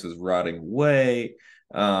price was rotting away,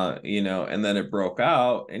 and then it broke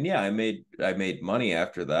out. And yeah, I made money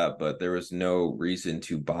after that, but there was no reason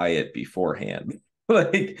to buy it beforehand.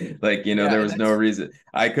 There Yeah, and was no that's reason.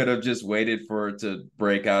 I could have just waited for it to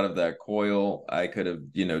break out of that coil. I could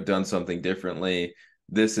have, done something differently.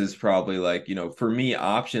 This is probably like, for me,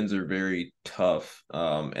 options are very tough.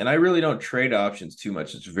 And I really don't trade options too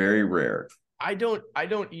much. It's very rare. I don't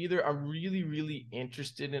either. I'm really, really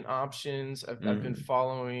interested in options. I've been Mm,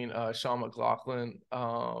 following Sean McLaughlin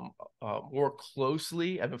more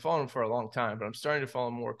closely. I've been following him for a long time, but I'm starting to follow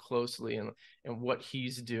him more closely and what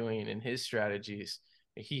he's doing and his strategies.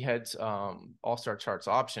 He heads All-Star Charts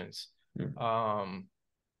options. mm, Um,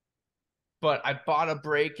 but I bought a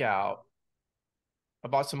breakout. I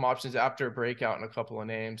bought some options after a breakout in a couple of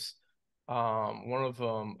names. One of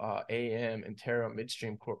them, AM and Terra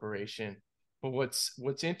Midstream Corporation. But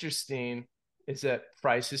what's interesting is that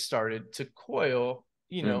prices started to coil,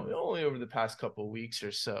 mm, only over the past couple of weeks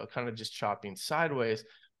or so, kind of just chopping sideways.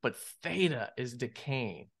 But theta is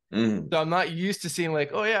decaying. mm. So I'm not used to seeing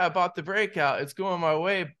like, oh yeah, I bought the breakout, it's going my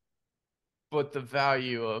way, but the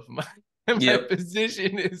value of my my Yep.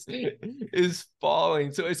 position is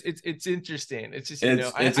falling. So it's interesting. It's just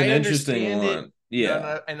It's an I interesting understand it, one.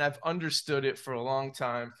 Yeah. and I've understood it for a long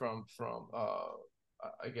time from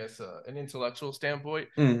I guess an intellectual standpoint,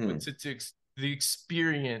 but Hmm. the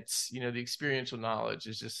experience, the experiential knowledge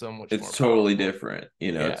is just so much It's more totally powerful. different. Yeah,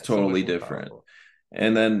 It's so much totally more different. powerful.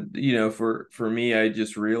 And then, for me, I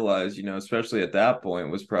just realized, especially at that point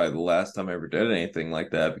was probably the last time I ever did anything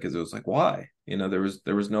like that because it was like, why?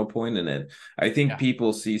 There was no point in it. I think Yeah.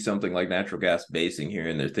 people see something like natural gas basing here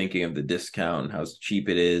and they're thinking of the discount and how cheap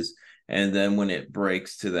it is. And then when it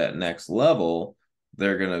breaks to that next level,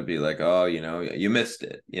 they're gonna be like, oh, you missed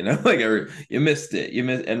it, you missed it, you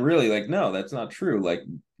missed, and really, like, no, that's not true. Like,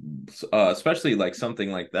 especially like something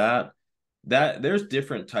like that there's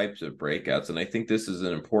different types of breakouts, and I think this is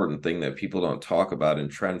an important thing that people don't talk about in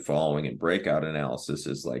trend following and breakout analysis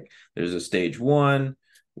is like there's a stage one,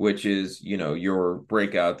 which is your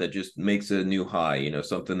breakout that just makes a new high,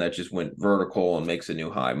 something that just went vertical and makes a new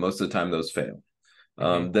high. Most of the time those fail.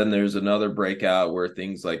 Mm-hmm. Then there's another breakout where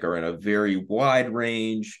things like are in a very wide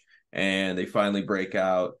range and they finally break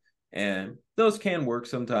out, and those can work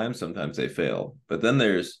sometimes. Sometimes they fail. But then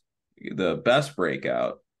there's the best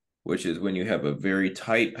breakout, which is when you have a very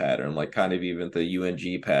tight pattern, like kind of even the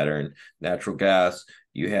UNG pattern, natural gas.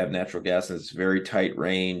 You have natural gas in this very tight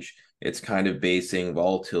range. It's kind of basing,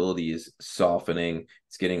 volatility is softening,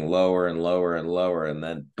 it's getting lower and lower and lower. And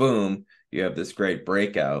then boom, you have this great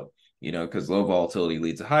breakout, because low volatility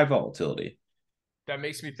leads to high volatility. That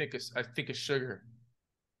makes me think of I think of sugar.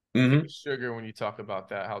 I think Mm-hmm. of sugar when you talk about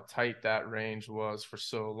that, how tight that range was for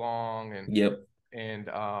so long, Yep. and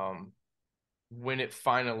when it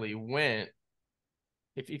finally went,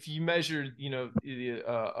 if you measured,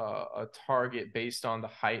 a target based on the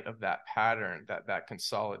height of that pattern, that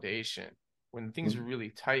consolidation, when things are Mm-hmm. really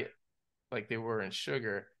tight, like they were in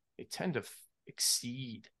sugar, they tend to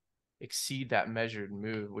exceed exceed that measured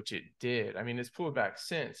move, which it did. I mean, it's pulled back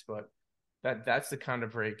since, but that's the kind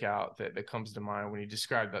of breakout that comes to mind when you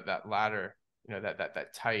describe that ladder,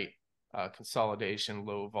 that tight consolidation,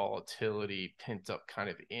 low volatility, pent up kind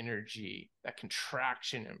of energy, that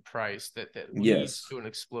contraction in price that leads Yes. to an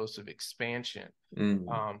explosive expansion.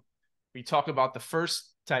 Mm. We talk about the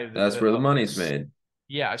first type That's where the money's made.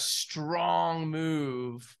 yeah, a strong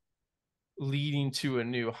move leading to a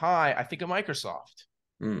new high. I think of Microsoft,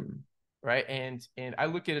 Mm. right? And I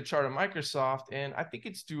look at a chart of Microsoft, and I think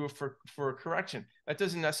it's due for a correction. That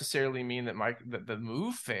doesn't necessarily mean that the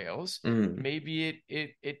move fails. Mm. Maybe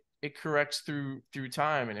it corrects through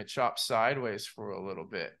time and it chops sideways for a little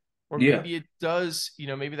bit, or Yeah. maybe it does.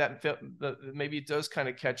 Maybe it does kind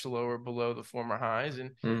of catch lower below the former highs,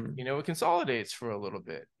 and Mm. it consolidates for a little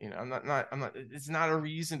bit. I'm not. It's not a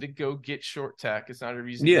reason to go get short tech. It's not a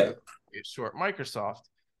reason to Yeah. go get short Microsoft.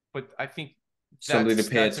 But I think Something to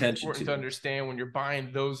pay that's attention important to to. understand when you're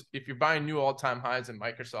buying those. If you're buying new all-time highs in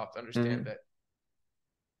Microsoft, understand Mm. that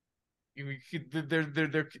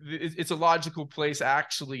it's a logical place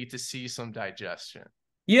actually to see some digestion.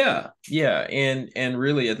 Yeah, yeah, and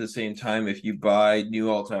really at the same time, if you buy new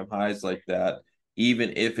all-time highs like that,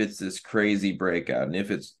 even if it's this crazy breakout, and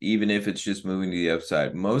if it's just moving to the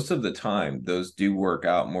upside, most of the time those do work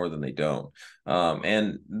out more than they don't.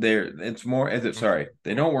 And it's more as it Mm-hmm. sorry,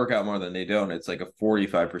 they don't work out more than they don't. It's like a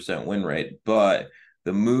 45% win rate, but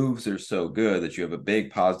the moves are so good that you have a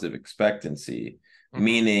big positive expectancy, Mm-hmm.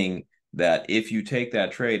 meaning that if you take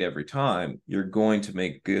that trade every time, you're going to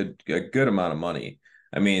make a good amount of money.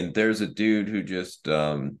 I mean, there's a dude who just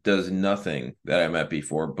does nothing that I met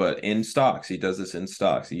before, but in stocks, he does this in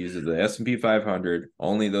stocks. He uses the S&P 500,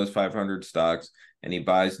 only those 500 stocks, and he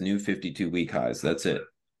buys new 52-week highs. That's it.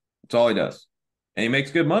 That's all he does. And he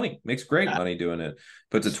makes good money, makes great money doing it.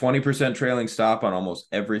 Puts a 20% trailing stop on almost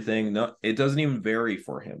everything. No, it doesn't even vary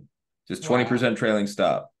for him. Just Wow. 20% trailing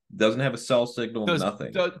stop. Doesn't have a sell signal,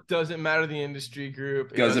 nothing. Doesn't matter the industry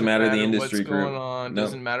group. It Doesn't doesn't matter the matter what's industry going group. on. Nope.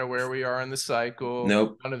 Doesn't matter where we are in the cycle.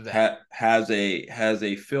 Nope. None of that. Has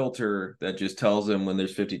a filter that just tells him when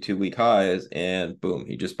there's 52-week highs, and boom,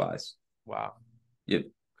 he just buys. Wow. Yep.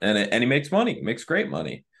 And he makes money, makes great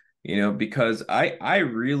money. Because I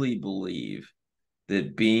really believe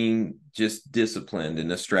that being just disciplined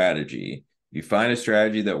in a strategy, you find a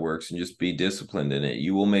strategy that works and just be disciplined in it,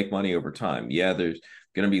 you will make money over time. Yeah, there's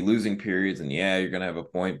going to be losing periods, and yeah, you're going to have a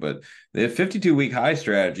point, but the 52-week high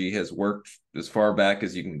strategy has worked as far back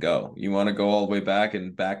as you can go. You want to go all the way back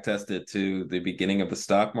and back test it to the beginning of the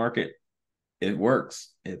stock market? It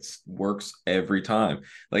works. It works every time.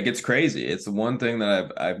 Like, it's crazy. It's the one thing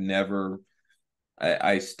that I've never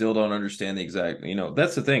I still don't understand the exact,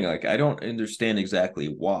 that's the thing. Like, I don't understand exactly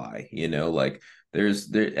why, like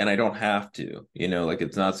and I don't have to, like,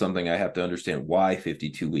 it's not something I have to understand why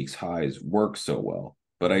 52 weeks highs work so well,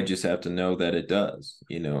 but I Mm-hmm. just have to know that it does,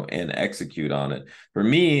 and execute on it. For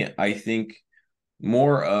me, I think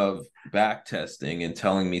more of back testing and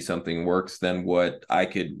telling me something works than what I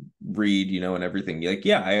could read, and everything. Like,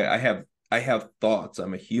 yeah, I have thoughts.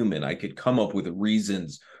 I'm a human. I could come up with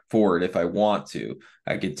reasons for it if I want to.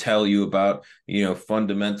 I could tell you about,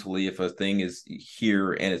 fundamentally, if a thing is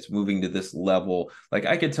here and it's moving to this level, like,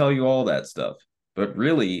 I could tell you all that stuff. But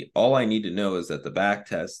really, all I need to know is that the back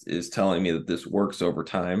test is telling me that this works over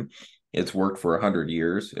time. It's worked for 100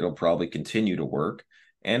 years. It'll probably continue to work,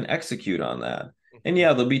 and execute on that. And Mm-hmm.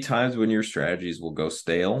 yeah, there'll be times when your strategies will go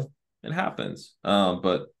stale. It happens.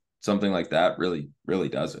 But something like that really, really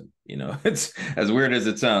doesn't. It's as weird as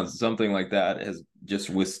it sounds. Something like that has just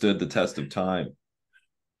withstood the test of time.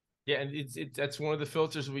 Yeah, and that's one of the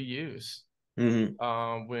filters we use.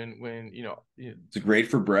 Mm-hmm. When It's great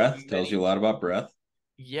for breath. Tells you a many lot about breath.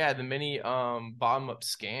 yeah, the many bottom up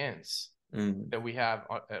scans Mm-hmm. that we have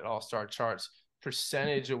at All Star Charts,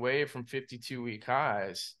 percentage away from 52-week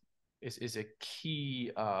highs is a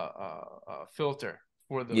key filter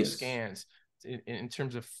for those Yes. scans in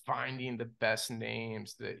terms of finding the best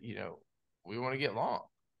names that we want to get long.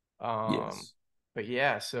 Um, Yes. but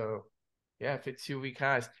yeah, so yeah, 52-week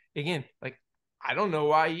highs again. Like, I don't know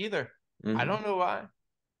why either. I Mm-hmm. don't know why.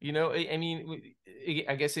 I mean,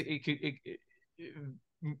 I guess it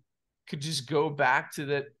could just go back to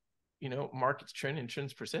that, markets trend and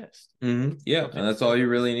trends persist. Mm-hmm. Yeah, and Something that's all you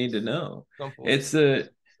simple as really need to know. simple It's as the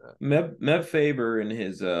that. Mev Faber in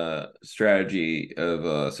his strategy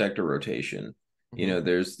of sector rotation.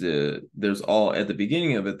 Mm-hmm. There's all at the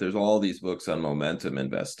beginning of it. There's all these books on momentum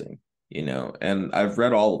investing. And I've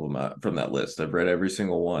read all of them from that list. I've read every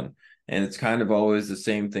single one, and it's kind of always the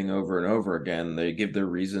same thing over and over again. They give their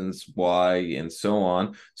reasons why and so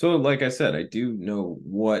on. So, like I said, I do know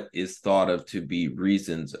what is thought of to be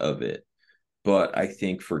reasons of it, but I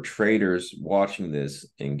think for traders watching this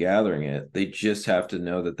and gathering it, they just have to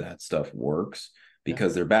know that that stuff works Yeah.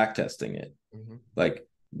 because they're back testing it. Mm-hmm. Like,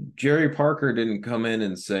 Jerry Parker didn't come in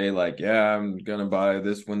and say, like, yeah, I'm gonna buy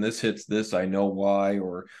this when this hits this, I know why,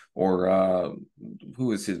 or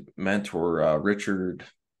who is his mentor, Richard,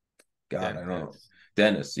 God, I don't know.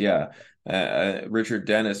 Dennis. Dennis, yeah. Richard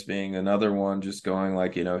Dennis being another one, just going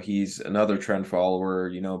like, he's another trend follower,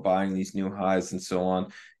 buying these new highs and so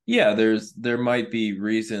on. Yeah, there might be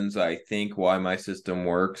reasons I think why my system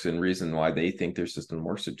works and reason why they think their system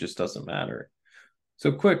works. It just doesn't matter.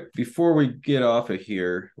 So quick, before we get off of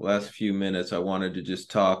here, Yeah. last few minutes, I wanted to just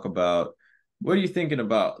talk about what are you thinking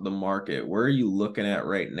about the market? Where are you looking at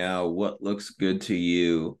right now? What looks good to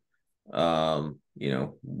you? Where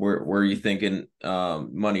are you thinking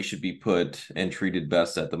money should be put and treated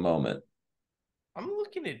best at the moment? I'm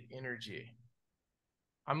looking at energy.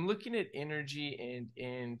 I'm looking at energy,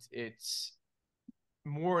 and it's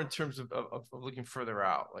more in terms of looking further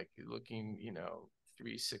out, like looking,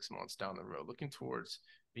 3, 6 months down the road, looking towards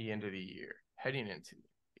the end of the year, heading into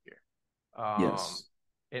the year. Yes.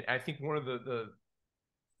 And I think one of the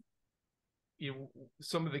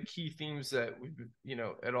some of the key themes that we've,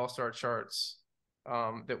 at All Star Charts,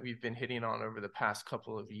 that we've been hitting on over the past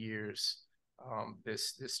couple of years,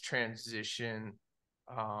 this transition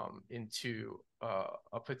into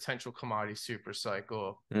a potential commodity super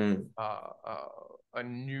cycle, Mm, a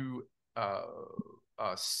new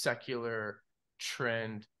secular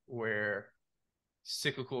trend where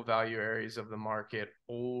cyclical value areas of the market,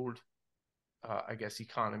 old, I guess,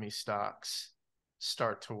 economy stocks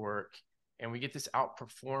start to work, and we get this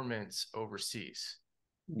outperformance overseas.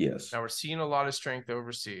 yes. Now we're seeing a lot of strength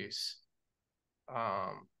overseas.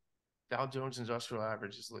 Um, Dow Jones Industrial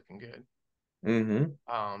Average is looking good.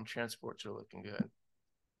 Mm-hmm. Transports are looking good.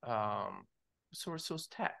 Um, so's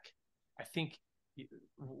tech. I think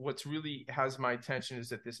what's really has my attention is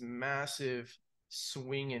that this massive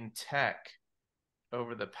swing in tech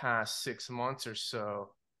over the past 6 months or so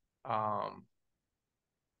um,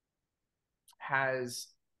 has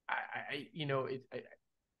I you know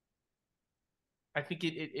I think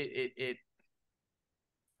it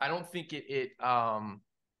I don't think it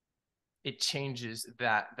changes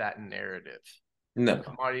that narrative. No.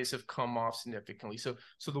 Commodities have come off significantly. So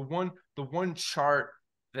the one chart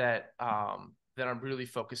that I'm really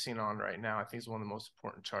focusing on right now, I think is one of the most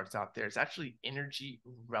important charts out there. It's actually energy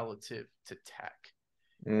relative to tech.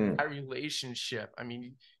 And Mm. that relationship, I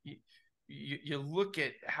mean, you look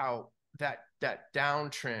at how that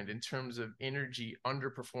downtrend in terms of energy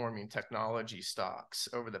underperforming technology stocks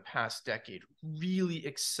over the past decade really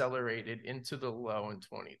accelerated into the low in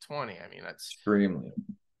 2020. I mean, that's Extremely.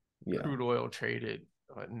 Yeah. crude oil traded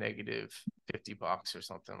negative $50 or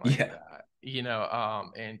something like Yeah. that,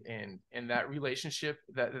 and that relationship,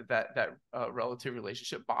 that relative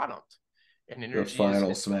relationship bottomed, and The energy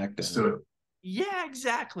final is smackdown. so yeah,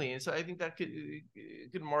 exactly. And so I think that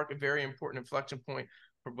could mark a very important inflection point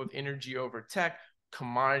for both energy over tech,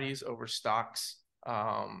 commodities over stocks,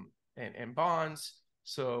 and bonds.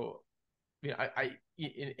 So I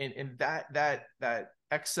and that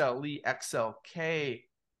XLE XLK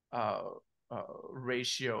uh,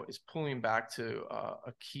 ratio is pulling back to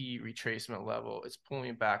a key retracement level. It's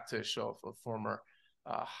pulling back to show for former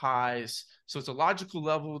highs. So it's a logical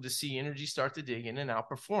level to see energy start to dig in and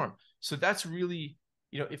outperform. So that's really,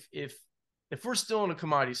 if we're still in a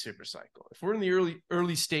commodity super cycle, if we're in the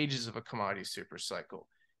early stages of a commodity super cycle,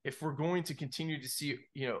 if we're going to continue to see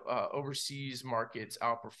overseas markets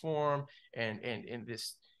outperform and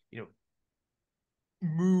this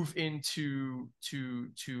move into to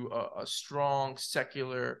a strong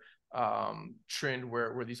secular trend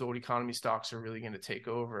where these old economy stocks are really going to take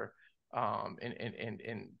over,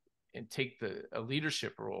 and take a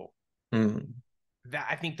leadership role, Mm. that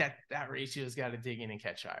I think that ratio has got to dig in and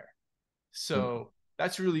catch higher. Mm. So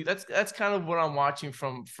that's kind of what I'm watching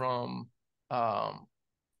from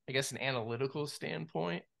I guess an analytical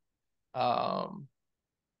standpoint. Um,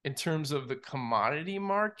 in terms of the commodity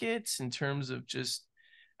markets, in terms of just,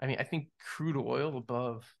 I mean, I think crude oil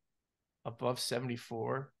above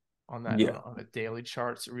 74 on that Yeah. on a daily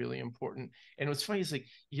chart's really important. And what's funny is like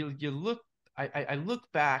you look, I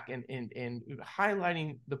look back and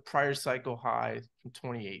highlighting the prior cycle high from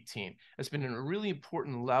 2018 has been a really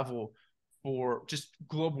important level for just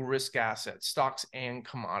global risk assets, stocks and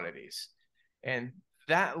commodities. And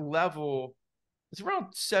that level is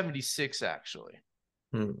around 76 actually.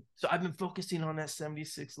 Mm. So I've been focusing on that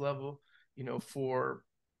 76 level, for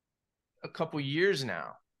a couple years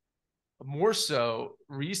now, more so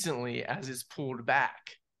recently as it's pulled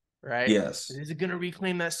back, right? Yes. Is it going to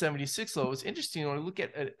reclaim that 76 level? It's interesting when I look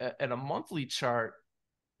at a monthly chart,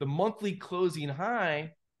 the monthly closing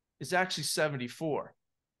high is actually 74,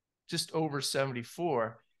 just over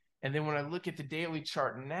 74. And then when I look at the daily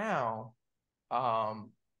chart now,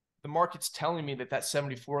 um, the market's telling me that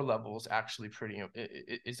 74 level is actually pretty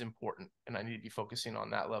is important, and I need to be focusing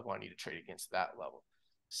on that level. I need to trade against that level.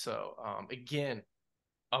 So again,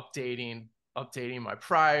 updating my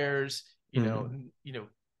priors, Mm.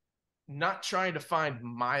 not trying to find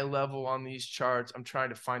my level on these charts. I'm trying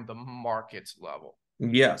to find the market's level,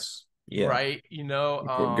 Yes. Yeah. right?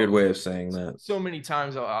 Good way of saying that. So many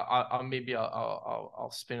times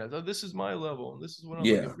I'll spin it. Oh, this is my level, and this is what I'm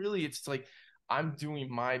looking. Yeah. Really, it's like I'm doing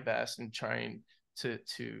my best and trying to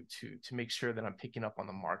make sure that I'm picking up on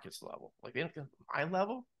the market's level. Like they don't get my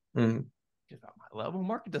level. Mm. About my level.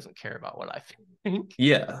 Market doesn't care about what I think.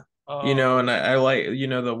 Yeah. And Um, I like,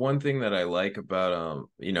 the one thing that I like about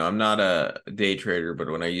I'm not a day trader, but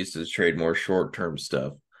when I used to trade more short-term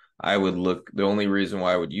stuff, I would look, the only reason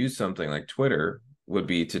why I would use something like Twitter would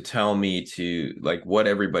be to tell me to like what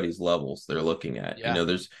everybody's levels they're looking at. yeah,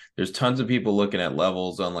 There's tons of people looking at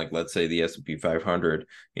levels on, like, let's say the S&P 500.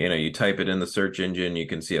 You type it in the search engine, you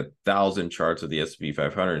can see 1,000 charts of the S&P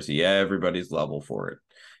 500, see everybody's level for it.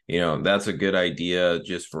 That's a good idea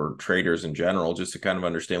just for traders in general, just to kind of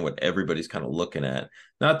understand what everybody's kind of looking at.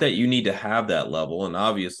 Not that you need to have that level. And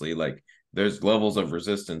obviously, like, there's levels of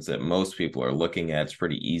resistance that most people are looking at. It's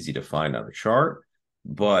pretty easy to find on a chart.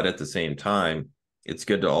 But at the same time, it's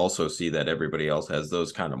good to also see that everybody else has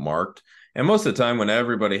those kind of marked. And most of the time, when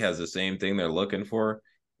everybody has the same thing they're looking for,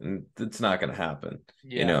 it's not going to happen.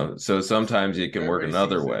 yeah. So sometimes it can work Everybody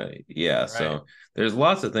another sees it, way. Yeah. right? So there's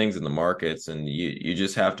lots of things in the markets, and you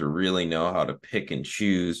just have to really know how to pick and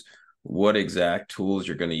choose what exact tools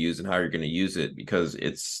you're going to use and how you're going to use it, because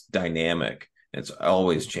it's dynamic. It's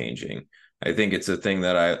always Mhm. changing. I think it's a thing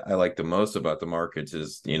that I like the most about the markets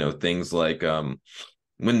is, things like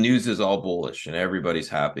when news is all bullish and everybody's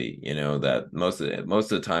happy, that most of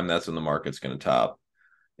the time that's when the market's going to top.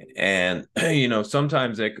 And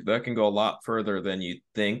sometimes that can go a lot further than you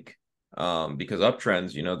think, because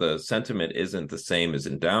uptrends, the sentiment isn't the same as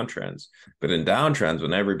in downtrends. But in downtrends,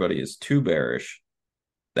 when everybody is too bearish,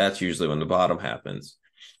 that's usually when the bottom happens.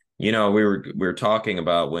 We were talking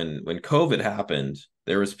about when COVID happened,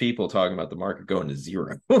 there was people talking about the market going to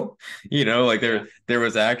zero. Like Yeah. there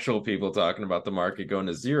was actual people talking about the market going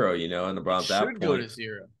to zero, and It about that should go to point,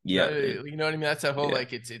 zero. yeah, That, you know what I mean? That's that whole yeah,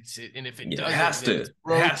 like and if it yeah, it doesn't, has then to. it's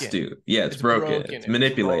It has broken. to. Yeah, it's It's broken. broken It's and it's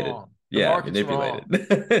manipulated. wrong. The Yeah, market's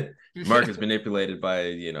manipulated. wrong. Market's manipulated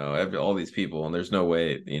by, all these people, and there's no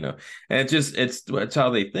way, and it's how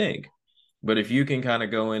they think. But if you can kind of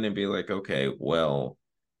go in and be like, okay, well,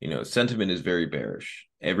 sentiment is very bearish.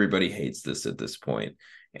 Everybody hates this at this point,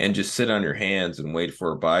 and just sit on your hands and wait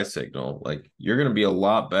for a buy signal, like you're going to be a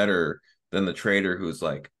lot better than the trader who's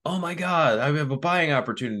like, oh my God, I have a buying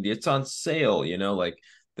opportunity. It's on sale, like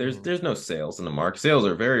Mhm. there's no sales in the market. Sales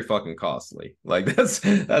are very fucking costly. Like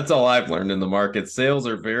that's all I've learned in the market. Sales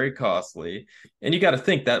are very costly. And you got to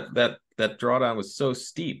think that drawdown was so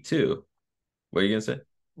steep too. What are you gonna say?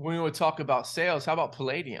 When we would talk about sales, how about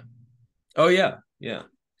palladium? Oh yeah, yeah.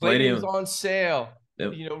 Palladium's Palladium. on sale.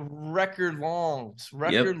 Yep. Record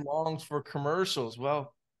Yep. longs for commercials.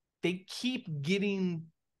 Well, they keep getting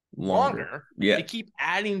Longer. longer. Yeah. They keep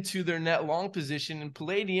adding to their net long position, and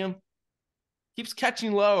palladium keeps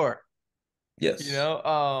catching lower. You Yes.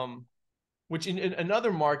 know, which in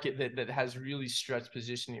another market that has really stretched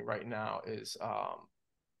positioning right now is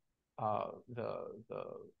the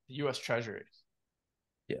U.S. Treasuries.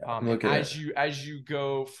 Yeah. I'm And looking at. as you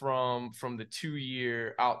go from the 2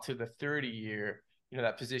 year out to the 30 year,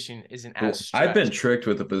 that position isn't as Well, I've been stretched. tricked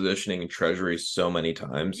with the positioning in treasury so many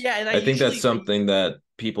times. Yeah, and I think that's something that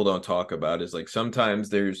people don't talk about, is like sometimes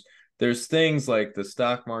there's things like the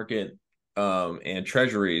stock market and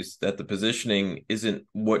treasuries that the positioning isn't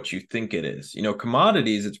what you think it is.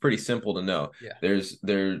 Commodities, it's pretty simple to know. yeah.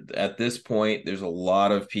 There at this point, there's a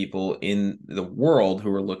lot of people in the world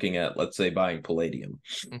who are looking at, let's say, buying palladium.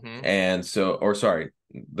 Mm-hmm. And so, or sorry,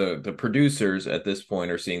 the producers at this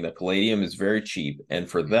point are seeing that palladium is very cheap, and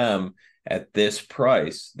for Mm-hmm. them at this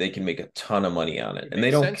price, they can make a ton of money on it, It and they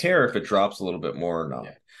makes don't sense for care if them. it drops a little bit more or not.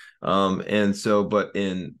 Yeah. And so, but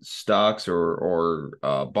in stocks or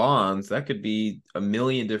bonds, that could be a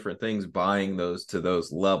million different things buying those to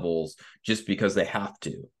those levels just because they have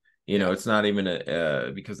to. Yeah. It's not even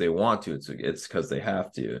because they want to. It's because they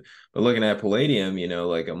have to. But looking at palladium,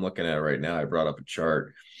 like I'm looking at it right now, I brought up a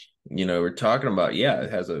chart. We're talking about, yeah,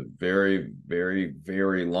 it has a very, very,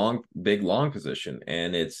 very big long position,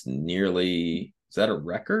 and it's nearly, is that a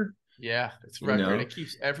record? Yeah. It's You record. know, It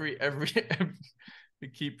keeps every they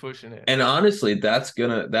keep pushing it. and honestly, that's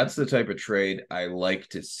the type of trade I like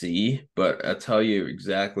to see. But I'll tell you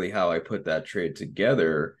exactly how I put that trade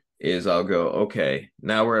together is I'll go, okay,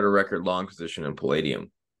 now we're at a record long position in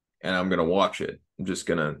palladium, and I'm gonna watch it. I'm just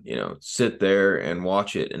gonna, sit there and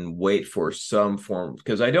watch it and wait for some form,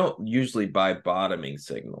 because I don't usually buy bottoming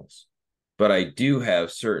signals, but I do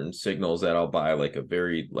have certain signals that I'll buy, like a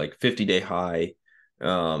very like 50-day high,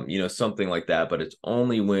 something like that. But it's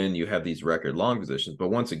only when you have these record long positions. But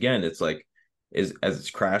once again, it's like, is as it's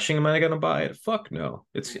crashing, am I gonna buy it? Fuck no.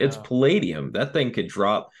 It's No. palladium. That thing could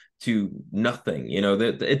drop to nothing.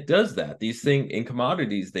 That it does that. These things in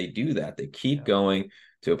commodities, they do that. They keep Yeah. going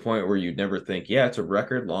to a point where you'd never think, yeah, it's a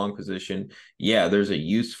record long position. Yeah, there's a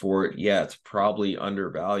use for it. Yeah, it's probably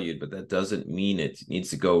undervalued, but that doesn't mean it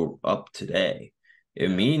needs to go up today. It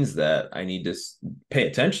Yeah. means that I need to pay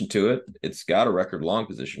attention to it. It's got a record long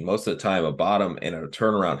position. Most of the time, a bottom and a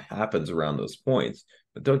turnaround happens around those points,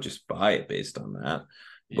 but don't just buy it based on that.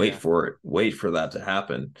 Wait Yeah. for it. Wait for that to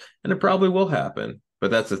happen. And it probably will happen. But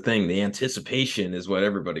that's the thing. The anticipation is what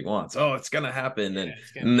everybody wants. Oh, it's going to happen. Yeah. And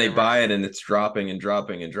It's gonna then be they a buy record. it and it's dropping and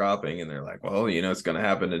dropping and dropping. And they're like, well, it's going to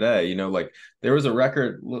happen today. Like there was a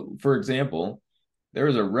record, for example, there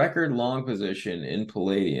was a record long position in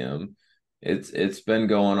palladium. It's been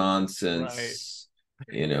going on Right. since,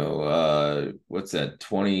 what's that,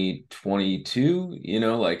 2022?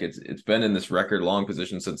 Like it's been in this record long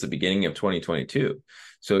position since the beginning of 2022.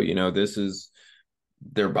 So, this is,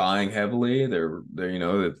 they're buying heavily. They're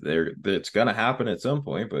it's gonna happen at some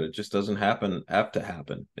point, but it just doesn't have to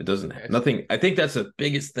happen. It doesn't, It's nothing. I think that's the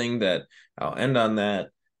biggest thing that I'll end on, that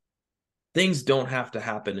things don't have to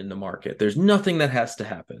happen in the market. There's nothing that has to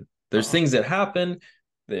happen. There's uh-uh. things that happen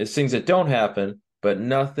There's things that don't happen, but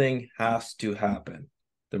nothing has to happen.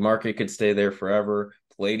 The market could stay there forever.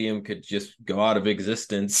 Palladium could just go out of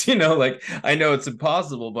existence. Like I know it's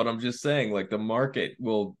impossible, but I'm just saying, like the market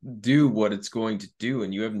will do what it's going to do,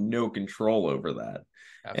 and you have no control over that.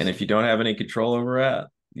 And if you Absolutely. don't have any control over that,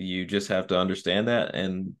 you just have to understand that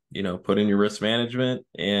and, put in your risk management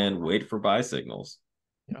and wait for buy signals.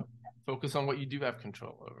 Yeah. Focus on what you do have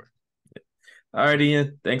control over. All right,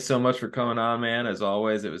 Ian. Thanks so much for coming on, man. As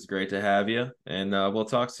always, it was great to have you, and we'll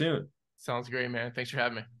talk soon. Sounds great, man. Thanks for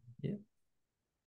having me.